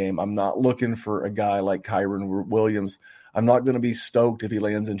passing game. I'm not looking for a guy like Kyron Williams. I'm not going to be stoked if he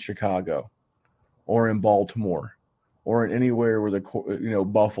lands in Chicago or in Baltimore or in anywhere where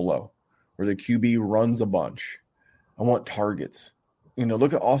Buffalo, where the QB runs a bunch. I want targets.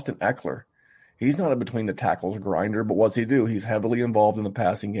 Look at Austin Eckler. He's not a between the tackles grinder, but what's he do? He's heavily involved in the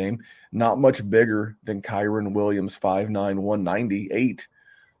passing game. Not much bigger than Kyron Williams, 5'9", 198.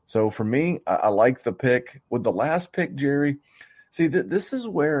 So for me, I like the pick. With the last pick, Jerry, see, this is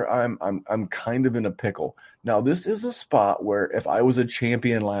where I'm kind of in a pickle. Now, this is a spot where if I was a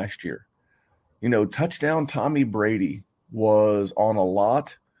champion last year, touchdown Tommy Brady was on a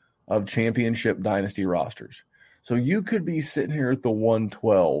lot of championship dynasty rosters. So you could be sitting here at the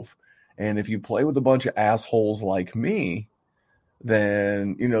 112, and if you play with a bunch of assholes like me,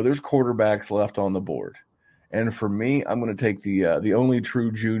 then, there's quarterbacks left on the board. And for me, I'm going to take the only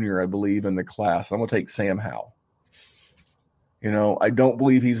true junior, I believe, in the class. I'm going to take Sam Howell. I don't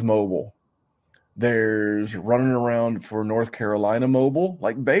believe he's mobile. There's running around for North Carolina mobile.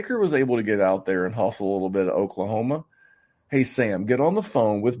 Like Baker was able to get out there and hustle a little bit at Oklahoma. Hey, Sam, get on the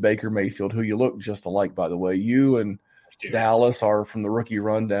phone with Baker Mayfield, who you look just alike, by the way. You and Dallas are from the rookie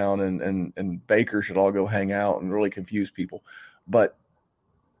rundown, and Baker should all go hang out and really confuse people. But,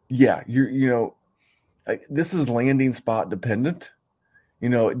 yeah, this is landing spot dependent.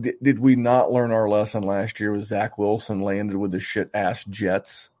 Did we not learn our lesson last year with Zach Wilson landed with the shit-ass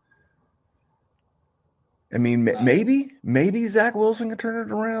Jets? I mean, maybe Zach Wilson can turn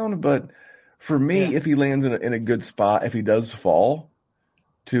it around, but for me, if he lands in a good spot, if he does fall,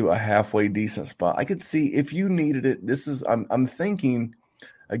 to a halfway decent spot. I could see if you needed it. I'm thinking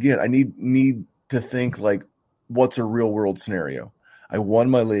again. I need to think like, what's a real world scenario? I won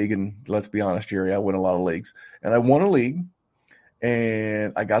my league, and let's be honest, Jerry, I win a lot of leagues, and I won a league,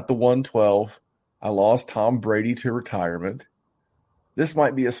 and I got the 112. I lost Tom Brady to retirement. This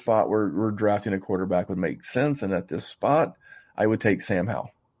might be a spot where we're drafting a quarterback would make sense, and at this spot, I would take Sam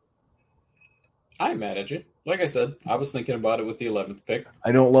Howell. I'm mad at you. Like I said, I was thinking about it with the 11th pick.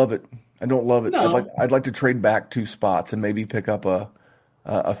 I don't love it. No. I'd like to trade back 2 spots and maybe pick up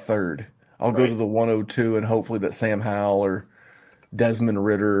a third. I'll go to the 102 and hopefully that Sam Howell or Desmond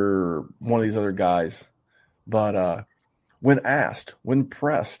Ritter or one of these other guys. But when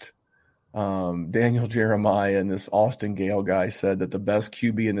pressed, Daniel Jeremiah and this Austin Gale guy said that the best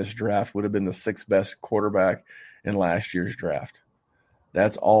QB in this draft would have been the 6th best quarterback in last year's draft.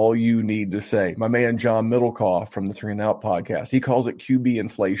 That's all you need to say. My man John Middlecoff from the 3 and Out podcast, he calls it QB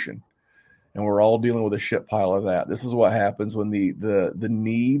inflation. And we're all dealing with a shit pile of that. This is what happens when the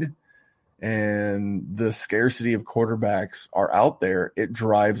need and the scarcity of quarterbacks are out there. It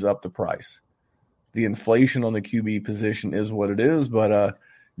drives up the price. The inflation on the QB position is what it is. But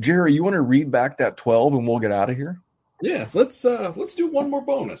Jerry, you want to read back that 12 and we'll get out of here? Yeah, let's do one more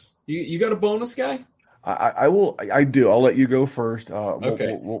bonus. You got a bonus guy? I will. I do. I'll let you go first.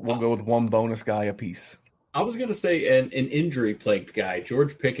 Okay. We'll go with one bonus guy apiece. I was going to say an injury-plagued guy,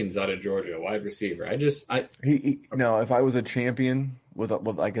 George Pickens out of Georgia, wide receiver. If I was a champion with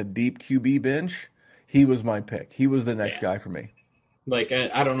like a deep QB bench, he was my pick. He was the next guy for me. Like,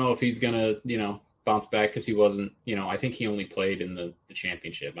 I don't know if he's going to, bounce back because he wasn't, I think he only played in the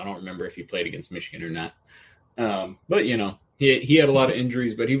championship. I don't remember if he played against Michigan or not. But, he had a lot of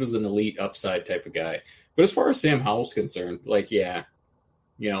injuries, but he was an elite upside type of guy. But as far as Sam Howell's concerned,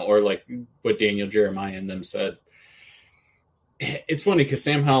 or like what Daniel Jeremiah and them said, it's funny because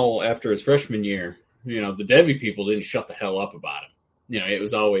Sam Howell, after his freshman year, the Devy people didn't shut the hell up about him. It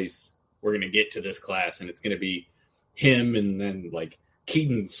was always, we're going to get to this class and it's going to be him and then like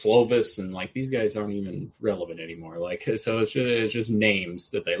Keaton Slovis and like these guys aren't even relevant anymore. Like, so it's just names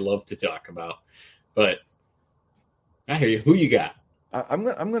that they love to talk about. But I hear you. Who you got? I'm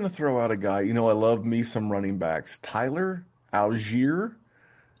going to throw out a guy. I love me some running backs. Tyler Algier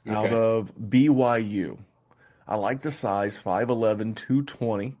out of BYU. I like the size, 5'11",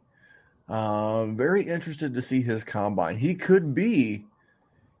 220. Very interested to see his combine. He could be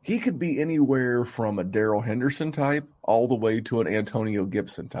anywhere from a Darrell Henderson type all the way to an Antonio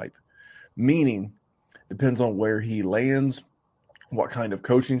Gibson type. Meaning, depends on where he lands, what kind of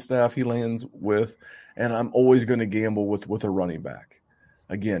coaching staff he lands with, and I'm always going to gamble with a running back.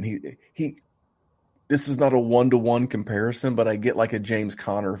 Again, he this is not a 1-to-1 comparison, but I get like a James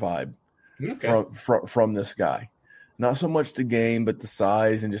Conner vibe from this guy. Not so much the game, but the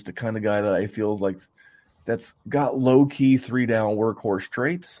size and just the kind of guy that I feel like that's got low-key 3-down workhorse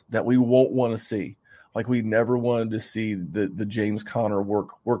traits that we won't want to see. Like we never wanted to see the James Conner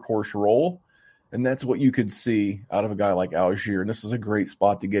workhorse role, and that's what you could see out of a guy like Algier. And this is a great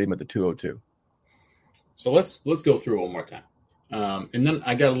spot to get him at the 202. So let's go through it one more time. And then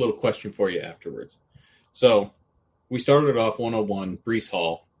I got a little question for you afterwards. So we started off 101, Breece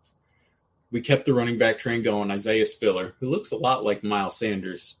Hall. We kept the running back train going, Isaiah Spiller, who looks a lot like Miles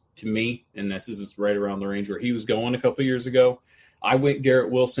Sanders to me, and this is right around the range where he was going a couple years ago. I went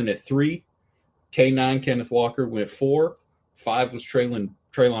Garrett Wilson at 3. K9, Kenneth Walker went 4. 5 was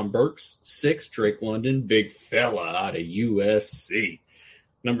Treylon Burks. 6, Drake London, big fella out of USC.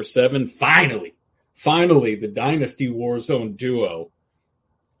 Number 7, finally, the Dynasty WarZone duo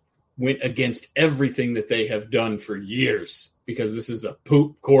went against everything that they have done for years because this is a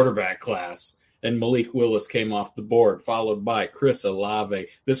poop quarterback class. And Malik Willis came off the board, followed by Chris Olave.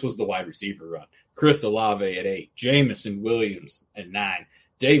 This was the wide receiver run. Chris Olave at 8, Jamison Williams at 9,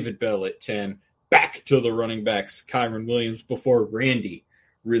 David Bell at 10, back to the running backs, Kyron Williams, before Randy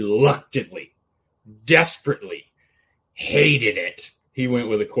reluctantly, desperately hated it. He went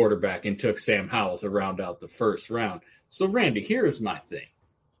with a quarterback and took Sam Howell to round out the first round. So, Randy, here's my thing.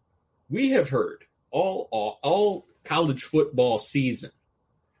 We have heard all college football season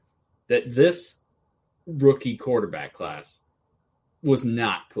that this rookie quarterback class was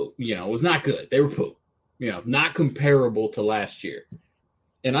not poop, was not good. They were poop, not comparable to last year.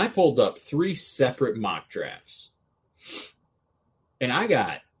 And I pulled up 3 separate mock drafts. And I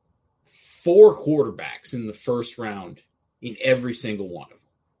got 4 quarterbacks in the first round in every single one of them.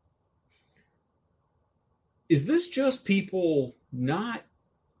 Is this just people not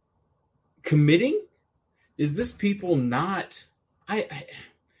committing? Is this people not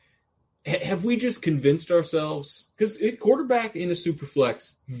have we just convinced ourselves? Because quarterback in a super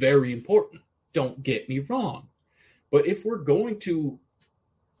flex, very important. Don't get me wrong. But if we're going to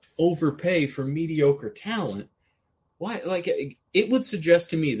overpay for mediocre talent, why? Like, it would suggest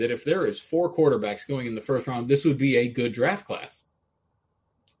to me that if there is 4 quarterbacks going in the first round, this would be a good draft class.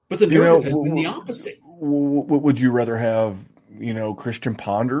 But the narrative has been the opposite. Would you rather have, Christian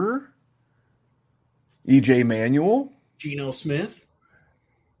Ponderer, EJ Manuel, Geno Smith?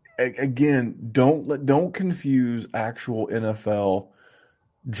 Again, don't confuse actual NFL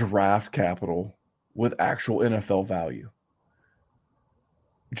draft capital with actual NFL value.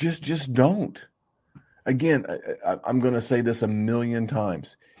 Just don't. Again, I'm going to say this a million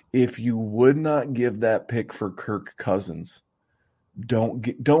times. If you would not give that pick for Kirk Cousins, don't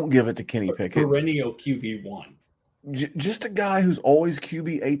give it to Kenny Pickett. Perennial QB1. Just a guy who's always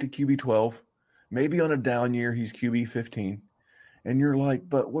QB8 to QB12. Maybe on a down year, he's QB15. And you're like,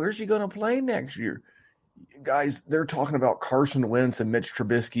 but where's he going to play next year? Guys, they're talking about Carson Wentz and Mitch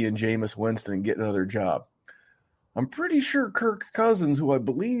Trubisky and Jameis Winston getting another job. I'm pretty sure Kirk Cousins, who I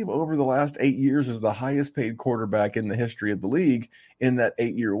believe over the last 8 years is the highest paid quarterback in the history of the league in that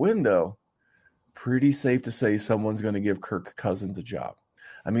 8-year window, pretty safe to say someone's going to give Kirk Cousins a job.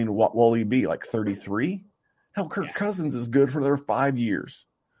 I mean, what will he be, like 33? Hell, Kirk Cousins is good for their 5 years.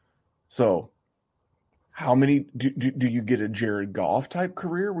 So how many do you get a Jared Goff type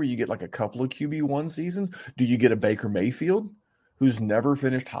career where you get like a couple of QB1 seasons? Do you get a Baker Mayfield who's never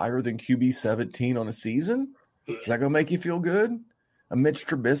finished higher than QB17 on a season? Is that going to make you feel good? A Mitch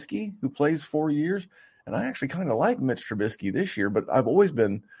Trubisky who plays 4 years? And I actually kind of like Mitch Trubisky this year, but I've always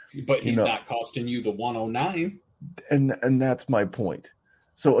been. But he's not costing you the 109. And that's my point.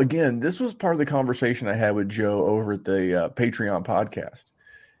 So again, this was part of the conversation I had with Joe over at the Patreon podcast.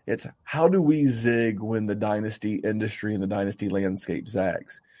 It's how do we zig when the dynasty industry and the dynasty landscape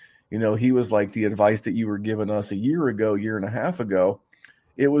zags? He was like, the advice that you were giving us a year and a half ago,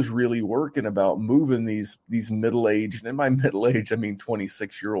 it was really working about moving these middle-aged, and in my middle age, I mean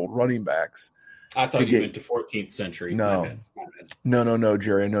 26-year-old running backs. I thought you meant to 14th century. No, No,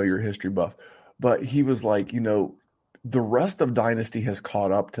 Jerry, I know you're a history buff. But he was like, the rest of dynasty has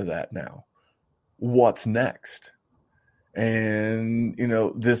caught up to that now. What's next? And,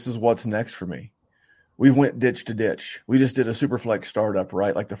 this is what's next for me. We went ditch to ditch. We just did a super flex startup,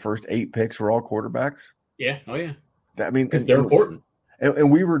 right? Like the first 8 picks were all quarterbacks. Yeah. Oh, yeah. They're important.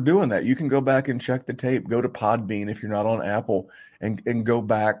 And we were doing that. You can go back and check the tape. Go to Podbean if you're not on Apple and go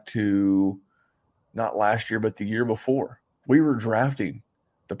back to not last year, but the year before. We were drafting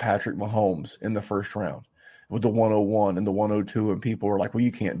the Patrick Mahomes in the first round with the 101 and the 102, and people were like, well,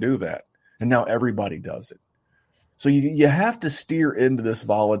 you can't do that. And now everybody does it. So you have to steer into this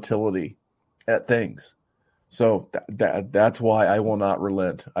volatility at things. So that's why I will not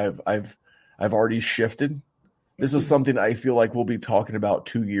relent. I've already shifted. This is something I feel like we'll be talking about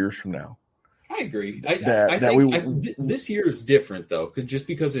 2 years from now. I agree. I think this year is different though, just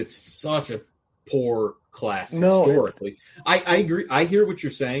because it's such a poor class historically. I agree. I hear what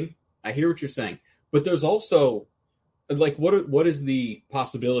you're saying. But there's also like what is the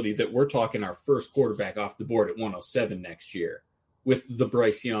possibility that we're talking our first quarterback off the board at 107 next year with the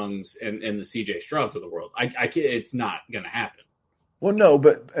Bryce Youngs and the CJ Strouds of the world? It's not going to happen. Well, no,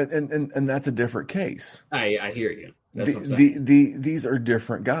 but and that's a different case. I hear you. That's what I'm saying. These are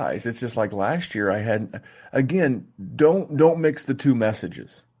different guys. It's just like last year I had, again, don't mix the two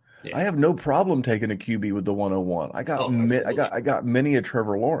messages. Yeah. I have no problem taking a QB with the 101. I got many a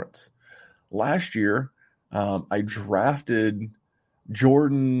Trevor Lawrence. Last year, I drafted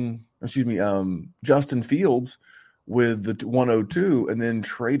Justin Fields with the 102 and then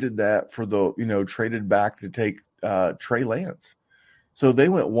traded that for traded back to take Trey Lance. So they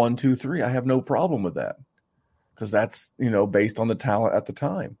went 1, 2, 3. I have no problem with that because that's, based on the talent at the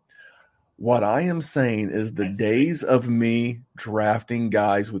time. What I am saying is the days of me drafting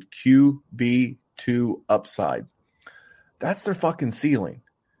guys with QB2 upside, that's their fucking ceiling,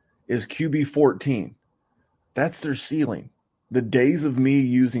 is QB 14. That's their ceiling. The days of me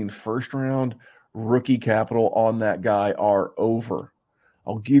using first round rookie capital on that guy are over.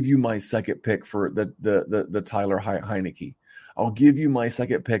 I'll give you my second pick for the Tyler Heineke. I'll give you my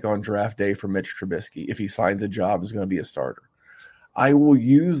second pick on draft day for Mitch Trubisky. If he signs a job, is going to be a starter. I will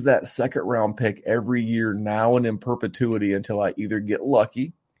use that second round pick every year now and in perpetuity until I either get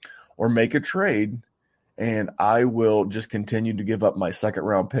lucky or make a trade, and I will just continue to give up my second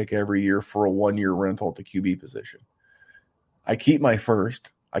round pick every year for a 1-year rental at the QB position. I keep my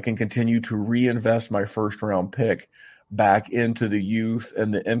first. I can continue to reinvest my first round pick back into the youth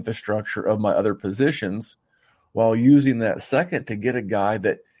and the infrastructure of my other positions while using that second to get a guy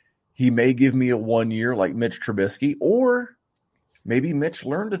that He may give me a 1 year like Mitch Trubisky, or maybe Mitch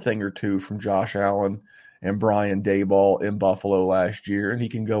learned a thing or two from Josh Allen and Brian Daboll in Buffalo last year, and he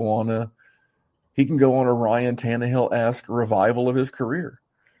can go on a Ryan Tannehill-esque revival of his career.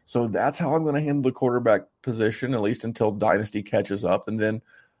 So that's how I'm going to handle the quarterback position, at least until Dynasty catches up, and then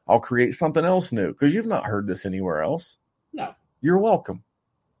I'll create something else new, because you've not heard this anywhere else. No. You're welcome.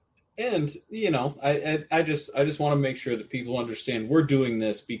 And, I just want to make sure that people understand we're doing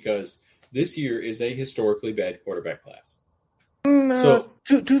this because this year is a historically bad quarterback class. So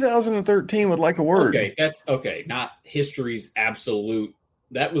 2013 would like a word. Okay, that's okay. Not history's absolute.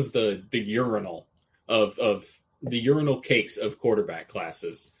 That was the urinal of the urinal cakes of quarterback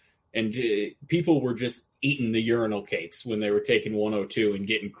classes. And people were just eating the urinal cakes when they were taking 102 and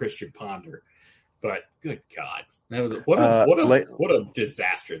getting Christian Ponder. But good God, that was what a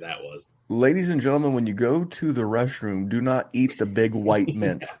disaster that was. Ladies and gentlemen, when you go to the restroom, do not eat the big white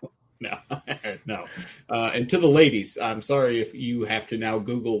mint. No. And to the ladies, I'm sorry if you have to now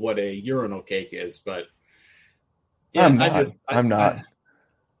Google what a urinal cake is, but yeah, I'm not.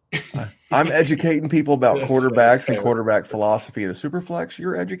 I'm educating people about quarterbacks and quarterback philosophy in the Superflex.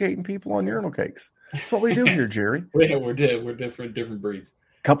 You're educating people on urinal cakes. That's what we do here, Jerry. We're different breeds.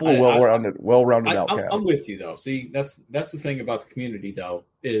 Couple of well-rounded outcasts. I'm with you though. See, that's the thing about the community though,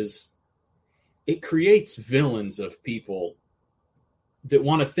 is it creates villains of people that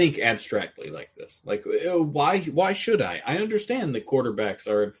want to think abstractly like this. Like, why should I? I understand that quarterbacks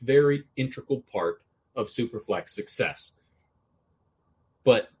are a very integral part of Superflex success.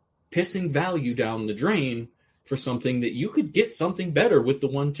 But pissing value down the drain for something that you could get something better with the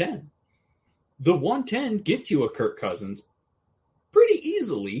 110. The 110 gets you a Kirk Cousins pretty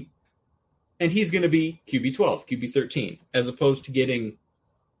easily, and he's going to be QB12, QB13, as opposed to getting,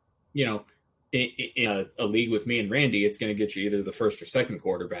 in a league with me and Randy, it's going to get you either the first or second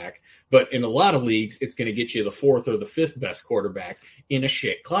quarterback. But in a lot of leagues, it's going to get you the fourth or the fifth best quarterback in a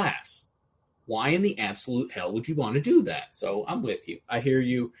shit class. Why in the absolute hell would you want to do that? So I'm with you. I hear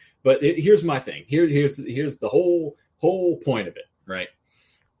you. But here's my thing. Here's the whole point of it, right?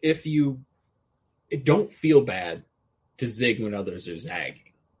 If you don't feel bad to zig when others are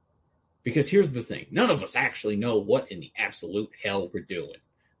zagging. Because here's the thing. None of us actually know what in the absolute hell we're doing.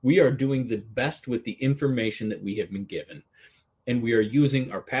 We are doing the best with the information that we have been given, and we are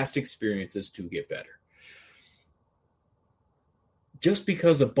using our past experiences to get better. Just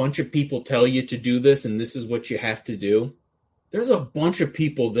because a bunch of people tell you to do this and this is what you have to do, there's a bunch of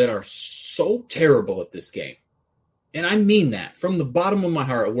people that are so terrible at this game. And I mean that from the bottom of my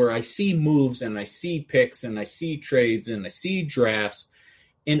heart, where I see moves and I see picks and I see trades and I see drafts,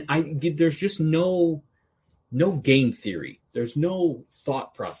 and there's just no game theory. There's no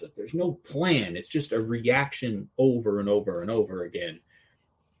thought process. There's no plan. It's just a reaction over and over and over again.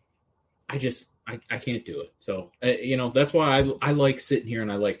 I can't do it. So, that's why I like sitting here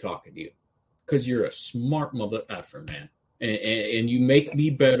and I like talking to you, because you're a smart mother effer, man. And you make me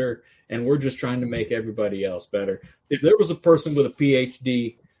better, and we're just trying to make everybody else better. If there was a person with a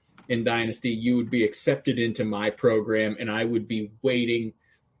PhD in Dynasty, you would be accepted into my program, and I would be waiting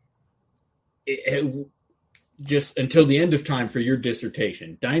just until the end of time for your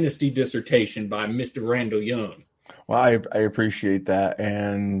dissertation, Dynasty dissertation by Mr. Randall Young. Well, I appreciate that,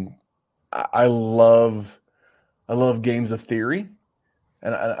 and I love games of theory,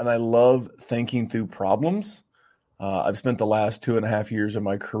 and I love thinking through problems. I've spent the last 2.5 years of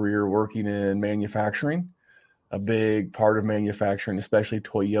my career working in manufacturing. A big part of manufacturing, especially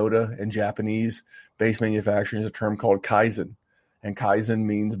Toyota and Japanese-based manufacturing, is a term called Kaizen, and Kaizen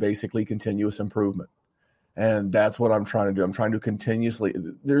means basically continuous improvement. And that's what I'm trying to do. I'm trying to continuously.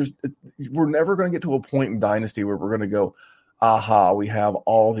 We're never going to get to a point in Dynasty where we're going to go, aha, we have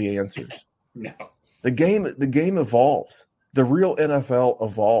all the answers. No. The game evolves. The real NFL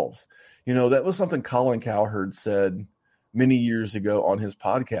evolves. That was something Colin Cowherd said many years ago on his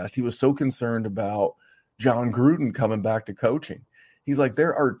podcast. He was so concerned about John Gruden coming back to coaching. He's like,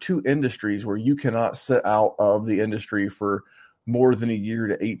 there are two industries where you cannot sit out of the industry for more than a year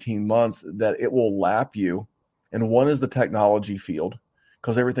to 18 months, that it will lap you. And one is the technology field,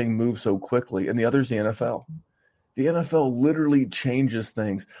 because everything moves so quickly. And the other is the NFL. The NFL literally changes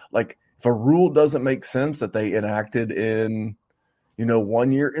things. Like, if a rule doesn't make sense that they enacted in,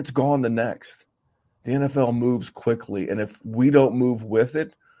 1 year, it's gone the next. The NFL moves quickly. And if we don't move with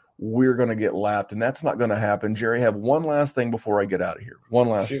it, we're going to get lapped. And that's not going to happen. Jerry, I have one last thing before I get out of here. One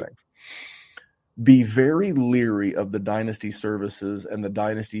last thing. Be very leery of the Dynasty services and the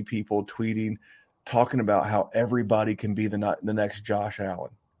Dynasty people tweeting, talking about how everybody can be the next Josh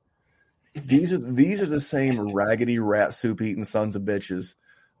Allen. These are the same raggedy rat soup eating sons of bitches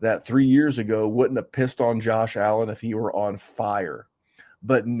that 3 years ago wouldn't have pissed on Josh Allen if he were on fire.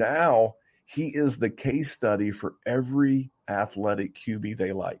 But now he is the case study for every athletic QB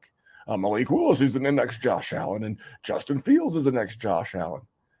they like. Malik Willis is the next Josh Allen, and Justin Fields is the next Josh Allen.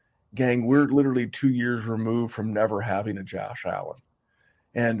 Gang, we're literally 2 years removed from never having a Josh Allen.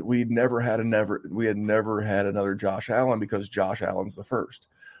 And we had never had another Josh Allen because Josh Allen's the first.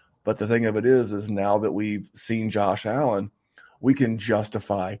 But the thing of it is now that we've seen Josh Allen, we can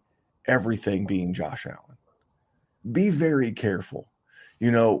justify everything being Josh Allen. Be very careful.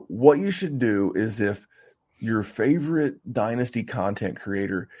 What you should do is if your favorite Dynasty content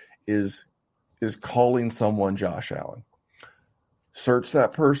creator is calling someone Josh Allen, search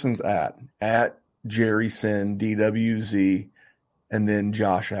that person's at Jerry Sin DWZ and then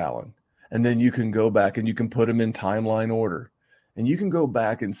Josh Allen. And then you can go back and you can put them in timeline order. And you can go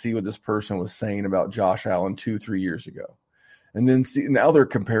back and see what this person was saying about Josh Allen 2-3 years ago. And then see, now they're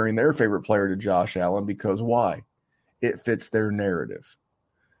comparing their favorite player to Josh Allen because why? It fits their narrative.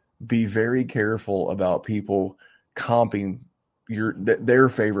 Be very careful about people comping their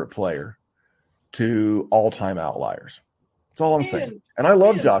favorite player to all-time outliers. That's all I'm saying. And I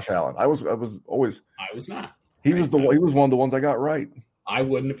love Josh Allen. I was always. I was not. He was one of the ones I got right. I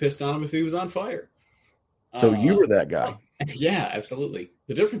wouldn't have pissed on him if he was on fire. So you were that guy. Yeah, absolutely.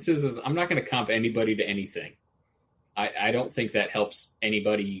 The difference is I'm not going to comp anybody to anything. I don't think that helps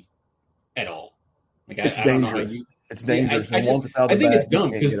anybody at all. Like it's I dangerous. don't know how you. It's dangerous. I think it's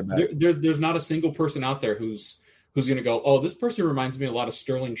dumb because there's not a single person out there who's going to go, oh, this person reminds me a lot of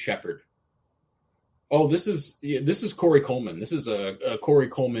Sterling Shepard. Oh, this is Corey Coleman. This is a Corey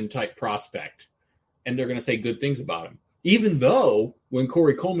Coleman type prospect. And they're going to say good things about him. Even though when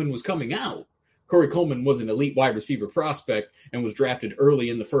Corey Coleman was coming out, Corey Coleman was an elite wide receiver prospect and was drafted early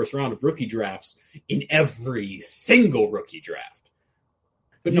in the first round of rookie drafts in every single rookie draft.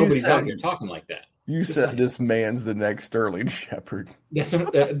 But nobody's out here talking like that. You said this man's the next Sterling Shepard. Yes,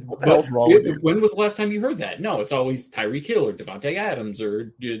 what the hell's wrong with you? When was the last time you heard that? No, it's always Tyreek Hill or Devontae Adams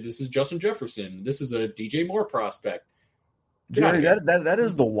or this is Justin Jefferson. This is a DJ Moore prospect. Jerry, that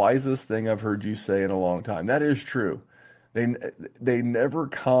is the wisest thing I've heard you say in a long time. That is true. They never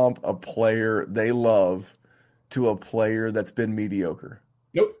comp a player they love to a player that's been mediocre.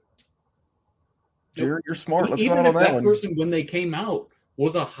 Nope. Jerry, you're smart. Let's even go if on that one. person, when they came out,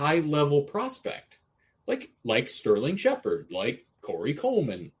 was a high-level prospect, like Sterling Shepard, like Corey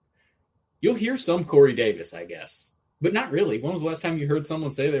Coleman. You'll hear some Corey Davis, I guess, but not really. When was the last time you heard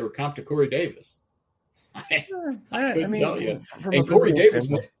someone say they were comped to Corey Davis? I couldn't tell you. And Corey Davis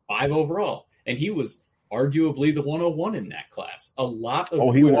went 5 overall, and he was arguably the 101 in that class. A lot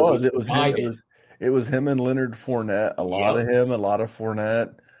of he was. It was him. It was him and Leonard Fournette. A lot of him, a lot of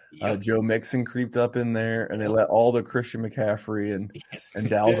Fournette. Joe Mixon creeped up in there, and they let all the Christian McCaffrey and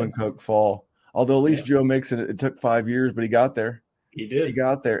Dalvin Cook fall. Although at least Joe Mixon, it took 5 years, but he got there. He did. He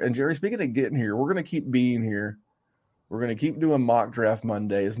got there. And Jerry, speaking of getting here, we're going to keep being here. We're going to keep doing mock draft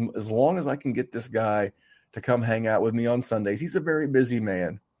Monday as long as I can get this guy to come hang out with me on Sundays. He's a very busy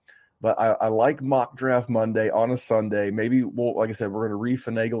man, but I like mock draft Monday on a Sunday. Maybe like I said, we're going to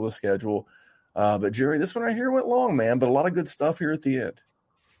refinagle the schedule. But Jerry, this one right here went long, man, but a lot of good stuff here at the end.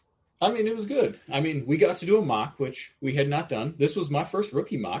 I mean, it was good. I mean, we got to do a mock, which we had not done. This was my first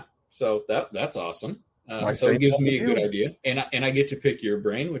rookie mock, so that's awesome. So it gives me a good idea, and I get to pick your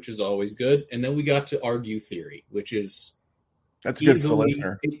brain, which is always good. And then we got to argue theory, which is that's good for the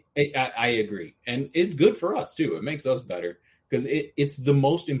listener. I agree, and it's good for us too. It makes us better because it's the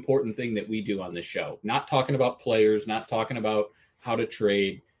most important thing that we do on this show. Not talking about players, not talking about how to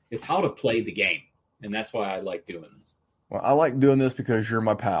trade. It's how to play the game, and that's why I like doing this. Well, I like doing this because you're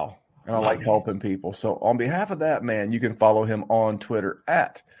my pal. And I like helping people. So on behalf of that man, you can follow him on Twitter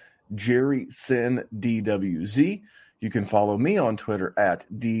at JerrySinDWZ. You can follow me on Twitter at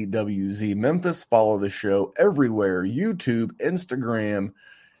DWZMemphis. Follow the show everywhere, YouTube, Instagram,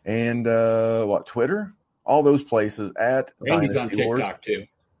 and Twitter? All those places at Randy's Dynasty on TikTok Wars. too.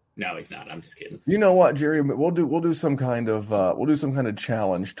 No, he's not. I'm just kidding. You know what, Jerry? We'll do some kind of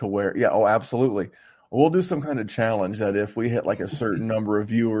challenge to where absolutely. We'll do some kind of challenge that if we hit like a certain number of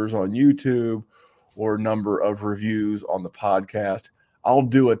viewers on YouTube or number of reviews on the podcast, I'll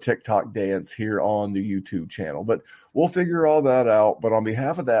do a TikTok dance here on the YouTube channel. But we'll figure all that out. But on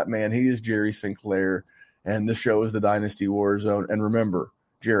behalf of that man, he is Jerry Sinclair, and the show is the Dynasty WarZone. And remember,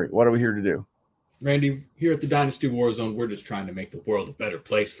 Jerry, what are we here to do? Randy, here at the Dynasty WarZone, we're just trying to make the world a better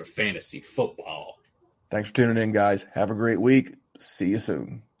place for fantasy football. Thanks for tuning in, guys. Have a great week. See you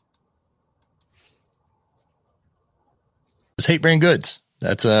soon. Hate Brand Goods.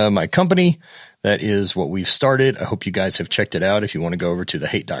 That's my company. That is what we've started. I hope you guys have checked it out. If you want to go over to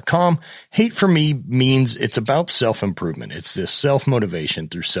thehate.com, hate for me means it's about self-improvement. It's this self-motivation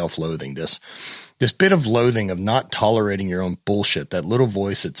through self-loathing, this bit of loathing of not tolerating your own bullshit, that little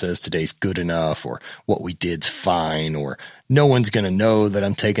voice that says today's good enough or what we did's fine or no one's going to know that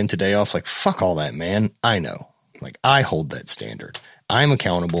I'm taking today off. Like, fuck all that, man. I know. Like, I hold that standard. I'm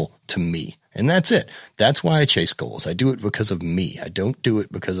accountable to me. And that's it. That's why I chase goals. I do it because of me. I don't do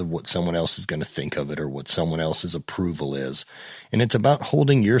it because of what someone else is going to think of it or what someone else's approval is. And it's about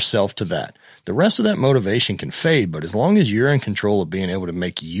holding yourself to that. The rest of that motivation can fade, but as long as you're in control of being able to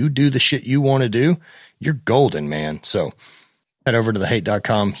make you do the shit you want to do, you're golden, man. So head over to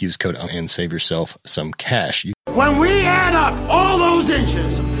thehate.com, use code and save yourself some cash. When we add up all those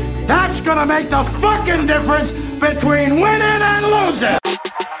inches, that's gonna make the fucking difference between winning and losing.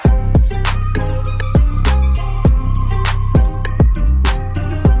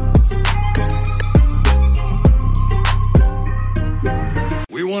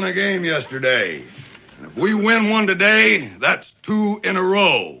 We won a game yesterday. And if we win one today, that's 2 in a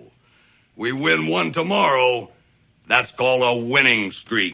row. We win one tomorrow, that's called a winning streak.